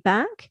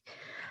feedback,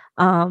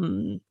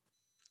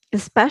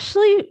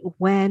 especially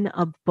when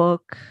a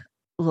book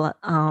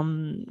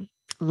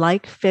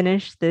like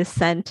Finish This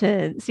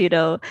Sentence,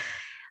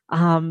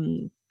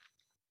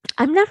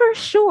 I'm never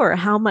sure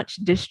how much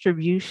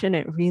distribution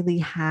it really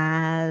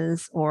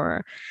has,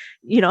 or,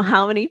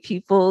 how many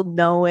people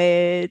know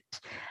it.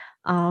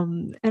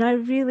 And I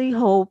really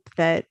hope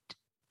that,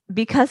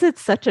 because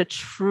it's such a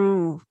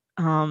true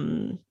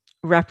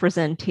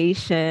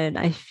representation,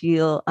 I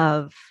feel,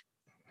 of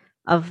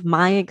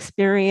my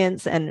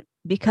experience, and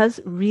because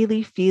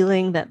really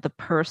feeling that the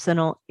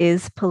personal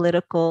is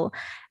political,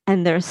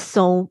 and there's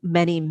so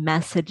many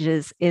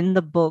messages in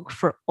the book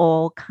for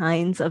all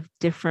kinds of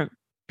different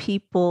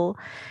people.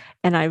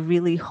 And I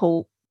really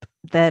hope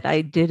that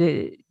I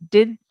did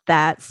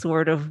that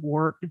sort of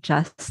work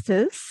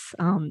justice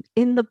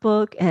in the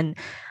book. And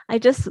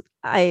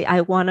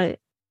I want to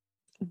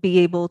be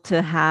able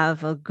to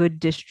have a good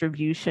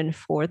distribution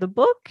for the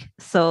book.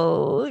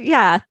 So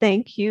yeah,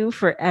 thank you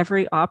for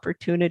every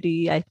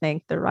opportunity. I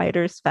thank the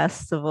Writers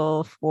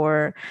Festival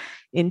for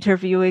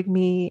interviewing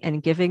me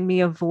and giving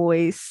me a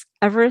voice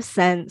ever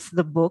since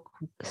the book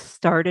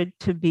started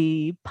to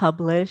be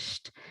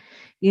published.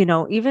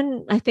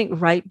 Even I think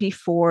right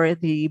before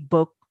the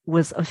book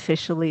was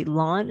officially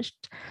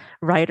launched,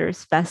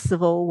 Writers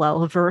Festival,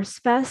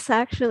 VerseFest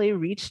actually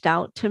reached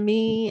out to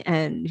me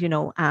and,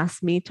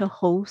 asked me to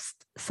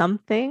host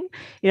something.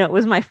 It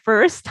was my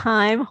first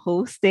time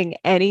hosting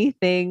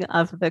anything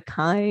of the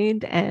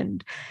kind.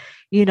 And,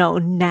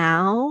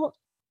 now,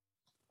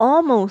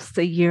 almost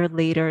a year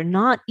later,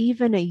 not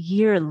even a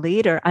year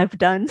later, I've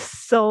done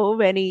so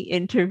many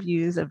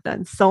interviews, I've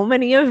done so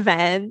many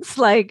events.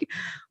 Like,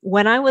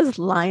 when I was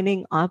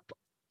lining up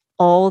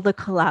all the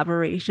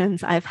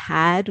collaborations I've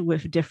had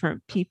with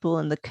different people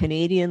in the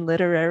Canadian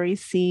literary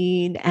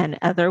scene and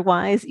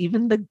otherwise,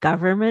 even the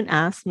government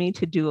asked me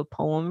to do a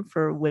poem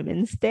for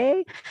Women's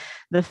Day.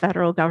 the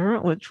federal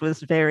government, which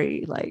was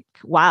very like,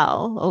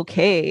 wow,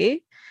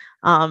 okay.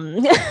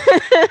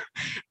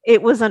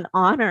 It was an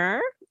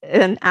honor,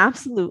 an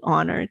absolute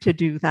honor to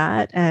do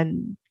that.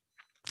 And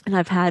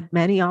I've had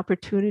many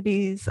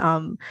opportunities.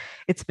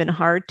 It's been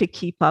hard to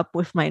keep up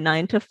with my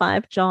 9 to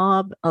 5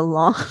 job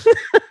along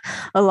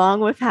along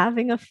with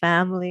having a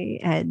family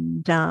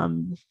and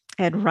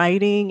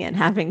writing and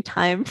having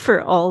time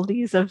for all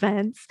these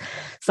events.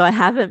 So I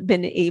haven't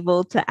been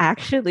able to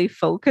actually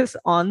focus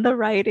on the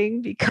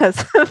writing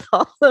because of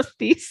all of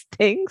these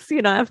things.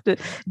 You know, I have to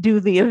do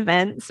the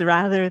events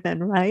rather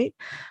than write.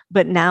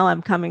 But now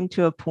I'm coming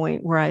to a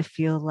point where I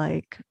feel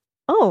like,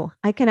 oh,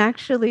 I can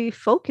actually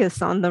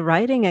focus on the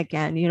writing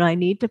again. You know, I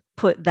need to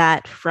put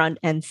that front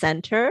and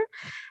center.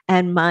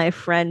 And my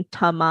friend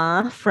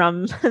Tama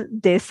from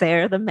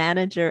Dessert, the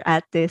manager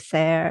at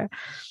Dessert,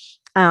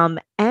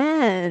 and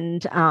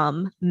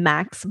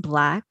Max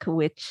Black,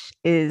 which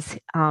is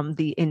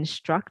the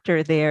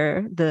instructor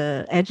there,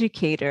 the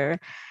educator,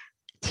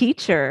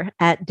 teacher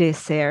at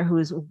Dessert, who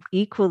is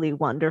equally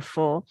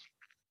wonderful.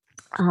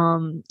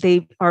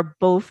 They are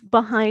both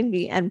behind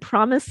me and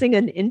promising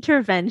an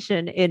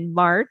intervention in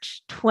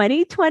March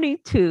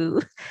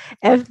 2022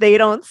 if they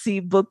don't see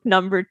book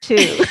number 2.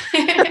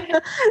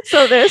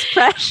 So there's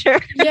pressure.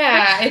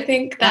 Yeah, I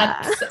think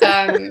that's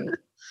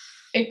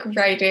like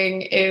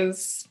writing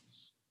is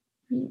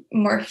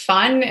more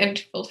fun and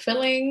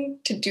fulfilling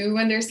to do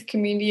when there's a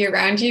community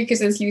around you,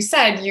 because as you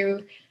said,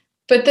 you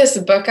put this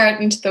book out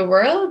into the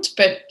world,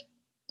 but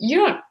you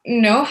don't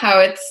know how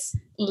it's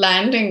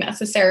landing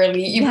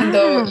necessarily, even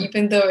though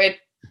it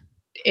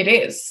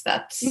is.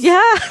 That's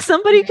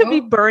somebody could be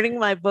burning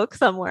my book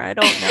somewhere. I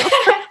don't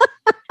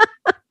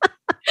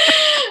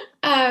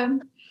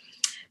know.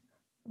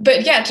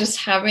 But yeah, just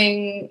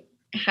having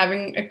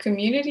a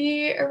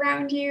community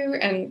around you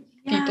and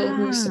people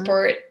who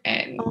support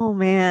and your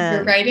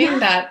writing,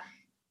 that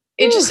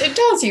it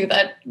tells you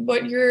that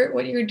what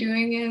you're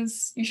doing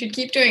is, you should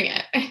keep doing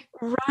it.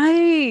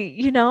 Right.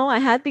 You know, I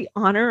had the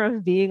honor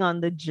of being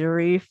on the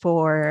jury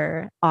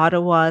for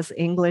Ottawa's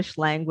English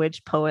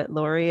Language Poet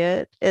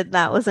Laureate.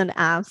 That was an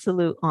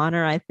absolute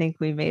honor. I think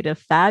we made a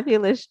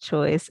fabulous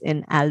choice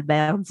in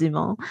Albert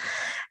Dumont.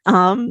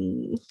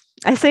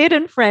 I say it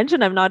in French,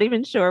 and I'm not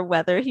even sure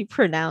whether he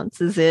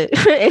pronounces it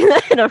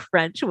in a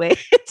French way.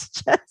 It's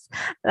just,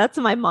 that's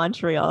my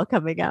Montreal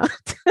coming out.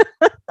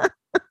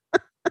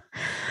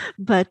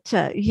 But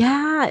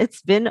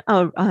it's been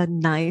a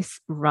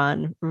nice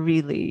run,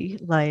 really.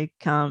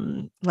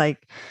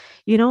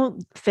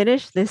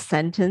 Finish this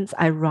sentence,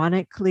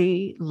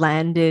 ironically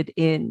landed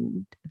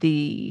in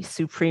the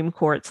Supreme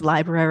Court's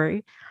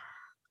library,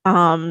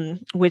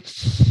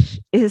 which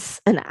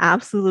is an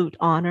absolute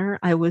honor.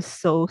 I was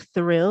so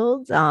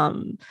thrilled.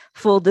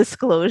 Full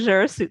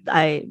disclosure,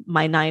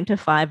 my 9 to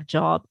 5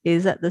 job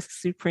is at the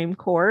Supreme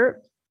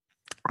Court.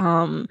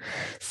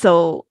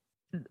 So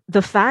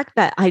the fact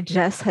that I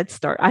just had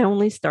I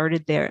only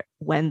started there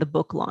when the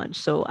book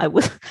launched. So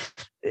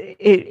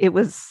it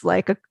was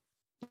like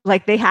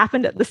they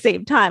happened at the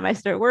same time. I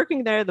started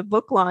working there, the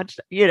book launched,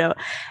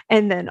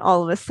 and then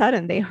all of a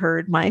sudden they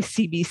heard my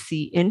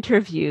CBC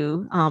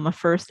interview, a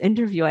first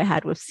interview I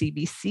had with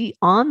CBC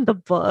on the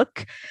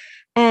book,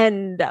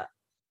 and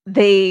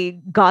they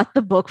got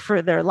the book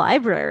for their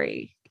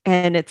library.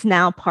 And it's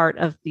now part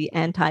of the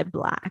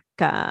anti-Black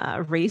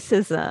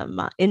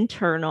racism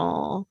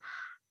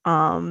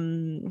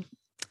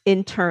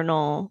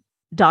internal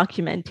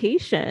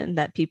documentation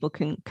that people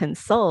can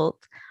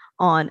consult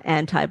on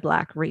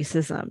anti-Black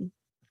racism.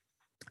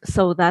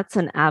 So that's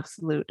an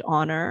absolute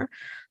honor.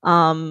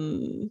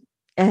 And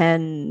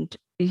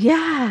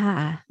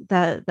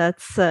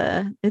that's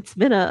it's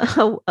been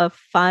a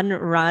fun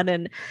run,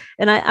 and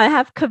I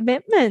have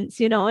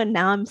commitments, and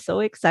now I'm so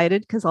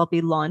excited because I'll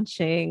be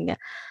launching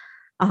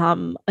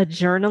a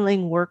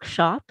journaling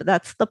workshop.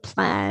 That's the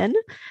plan,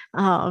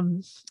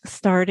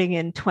 starting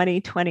in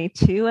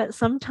 2022 at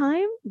some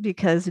time,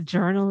 because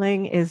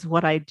journaling is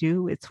what I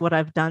do. It's what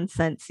I've done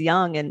since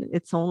young. And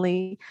it's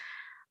only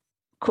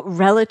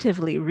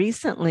relatively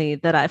recently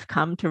that I've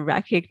come to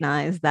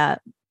recognize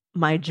that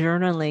my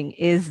journaling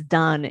is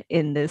done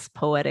in this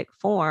poetic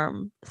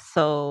form.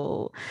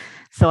 So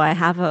I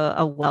have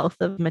a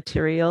wealth of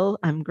material.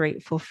 I'm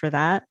grateful for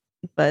that.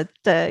 But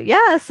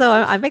so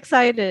I'm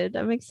excited.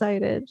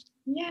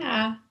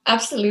 Yeah,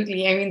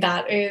 absolutely. I mean,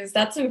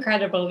 that's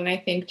incredible. And I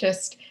think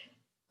just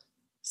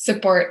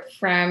support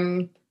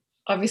from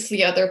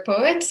obviously other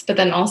poets, but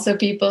then also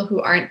people who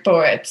aren't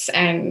poets,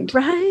 and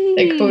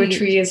like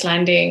poetry is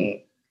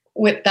landing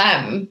with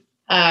them.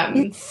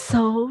 It's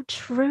so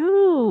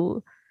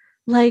true.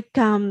 Like,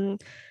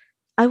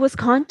 I was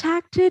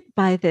contacted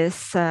by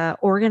this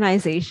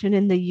organization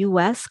in the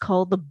US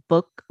called the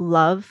Book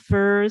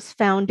Lovers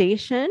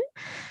Foundation.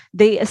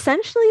 They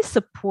essentially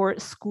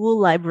support school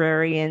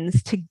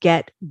librarians to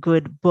get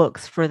good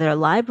books for their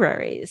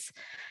libraries.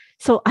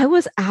 So I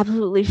was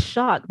absolutely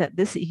shocked that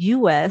this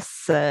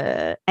US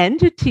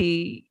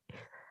entity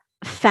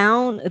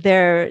found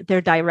their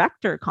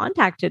director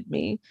contacted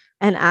me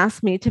and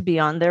asked me to be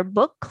on their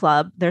book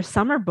club, their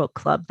summer book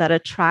club that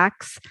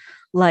attracts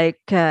like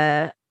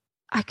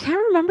I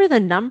can't remember the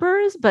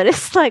numbers, but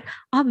it's like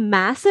a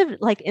massive,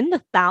 like in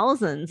the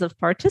thousands of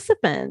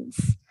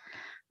participants,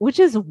 which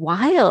is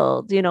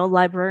wild,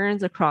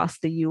 librarians across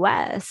the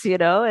US,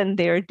 and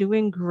they're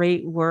doing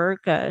great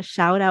work.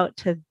 Shout out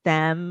to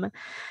them,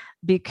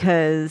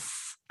 because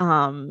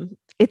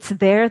it's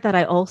there that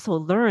I also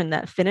learned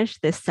that Finish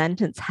This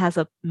Sentence has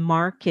a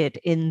market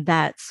in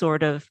that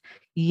sort of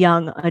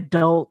young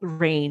adult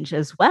range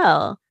as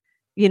well.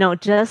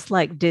 Just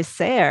like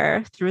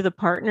Dessert, through the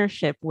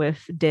partnership with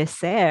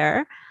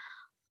Dessert,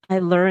 I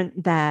learned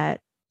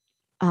that,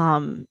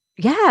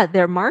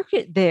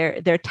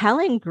 they're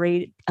telling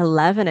grade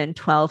 11 and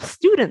 12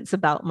 students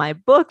about my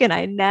book. And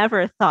I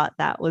never thought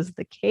that was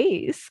the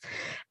case.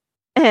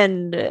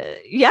 And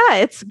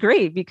it's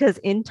great, because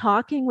in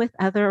talking with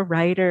other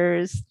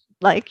writers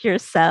like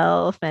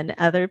yourself and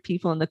other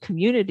people in the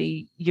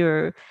community,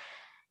 you're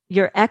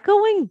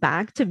echoing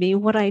back to me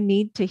what I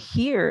need to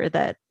hear,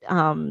 that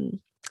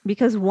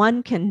because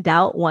one can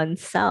doubt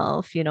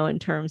oneself, in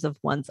terms of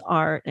one's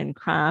art and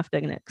craft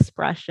and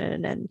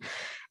expression,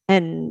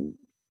 and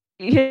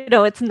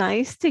it's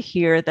nice to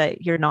hear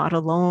that you're not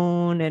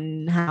alone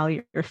and how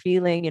you're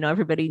feeling.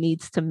 Everybody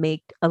needs to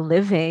make a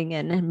living,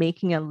 and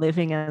making a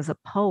living as a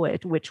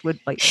poet, which would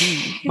like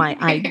be my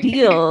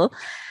ideal.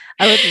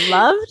 I would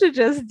love to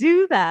just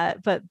do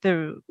that, but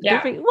through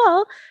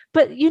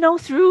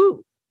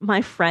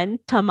my friend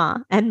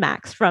Tama and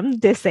Max from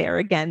Dessert,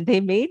 again, they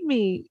made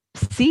me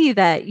see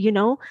that,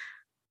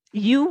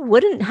 you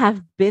wouldn't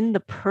have been the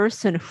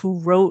person who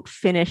wrote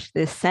Finish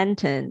This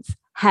Sentence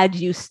had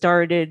you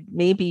started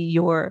maybe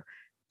your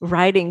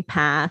writing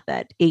path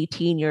at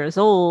 18 years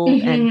old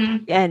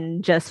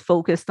and just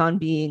focused on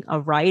being a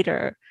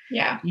writer.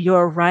 Yeah.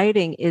 Your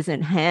writing is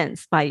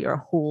enhanced by your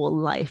whole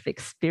life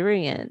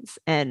experience.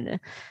 And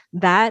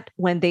that,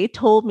 when they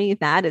told me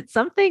that, it's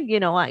something,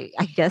 I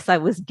guess I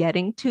was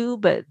getting to,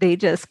 but they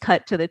just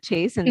cut to the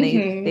chase, and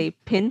they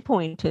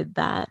pinpointed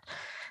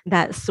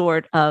that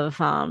sort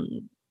of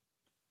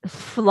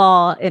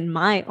flaw in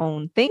my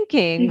own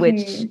thinking,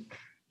 which,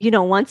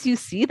 once you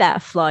see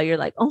that flaw, you're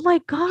like, oh my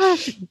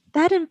gosh,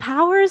 that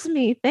empowers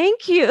me.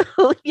 Thank you.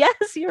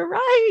 Yes, you're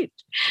right.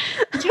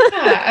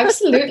 Yeah,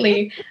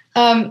 absolutely.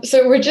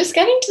 So we're just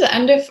getting to the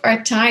end of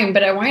our time,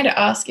 but I wanted to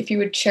ask if you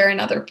would share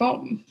another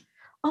poem.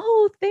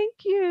 Oh,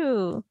 thank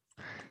you.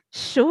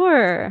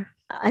 Sure.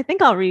 I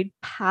think I'll read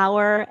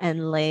Power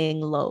and Laying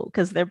Low,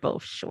 because they're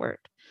both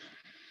short.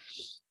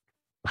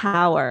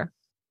 Power.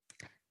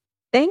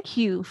 Thank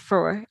you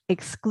for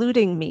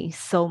excluding me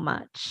so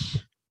much.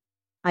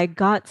 I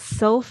got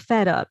so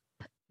fed up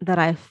that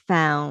I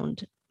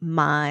found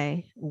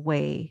my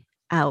way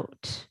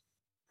out.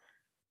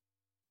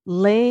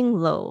 Laying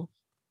low.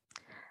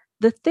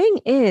 The thing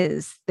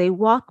is, they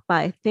walk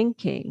by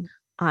thinking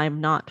I'm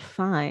not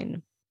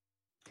fine.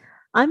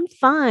 I'm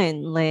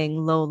fine laying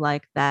low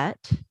like that.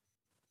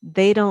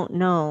 They don't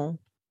know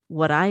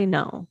what I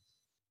know.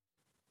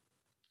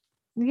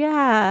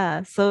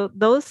 Yeah, so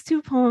those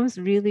two poems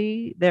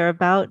really, they're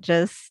about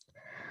just,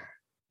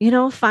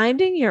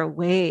 finding your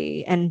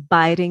way and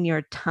biding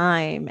your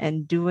time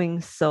and doing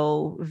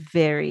so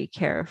very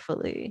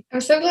carefully.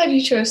 I'm so glad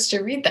you chose to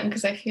read them,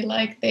 because I feel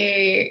like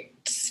they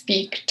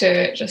speak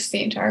to just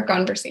the entire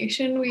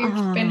conversation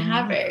we've been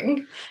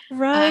having.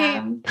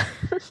 Right.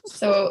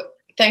 So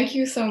thank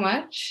you so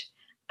much.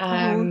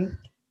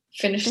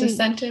 Finish This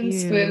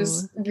Sentence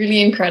was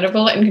really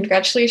incredible, and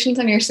congratulations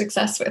on your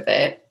success with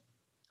it.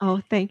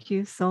 Oh, thank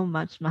you so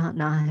much,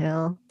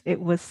 Nahil.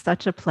 It was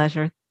such a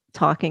pleasure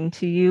talking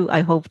to you.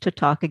 I hope to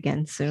talk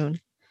again soon.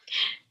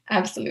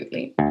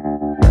 Absolutely.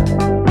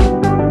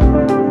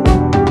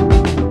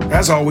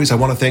 As always, I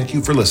want to thank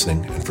you for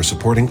listening and for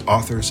supporting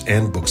authors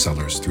and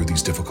booksellers through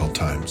these difficult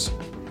times.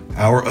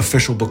 Our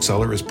official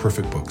bookseller is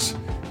Perfect Books,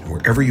 and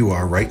wherever you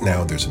are right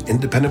now, there's an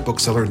independent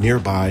bookseller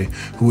nearby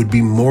who would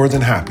be more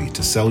than happy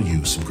to sell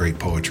you some great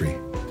poetry.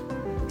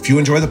 If you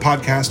enjoy the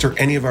podcast or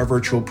any of our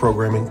virtual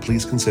programming,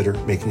 please consider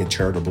making a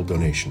charitable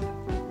donation.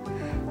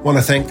 I want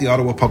to thank the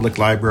Ottawa Public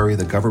Library,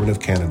 the Government of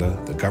Canada,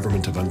 the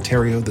Government of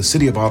Ontario, the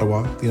City of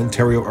Ottawa, the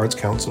Ontario Arts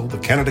Council, the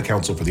Canada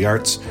Council for the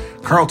Arts,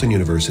 Carleton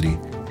University,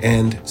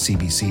 and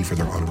CBC for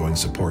their ongoing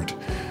support.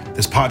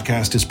 This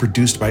podcast is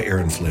produced by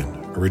Aaron Flynn.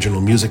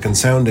 Original music and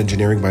sound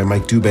engineering by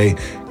Mike Dubé.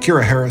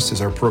 Kira Harris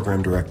is our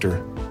program director.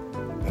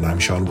 And I'm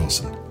Sean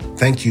Wilson.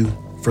 Thank you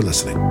for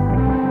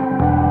listening.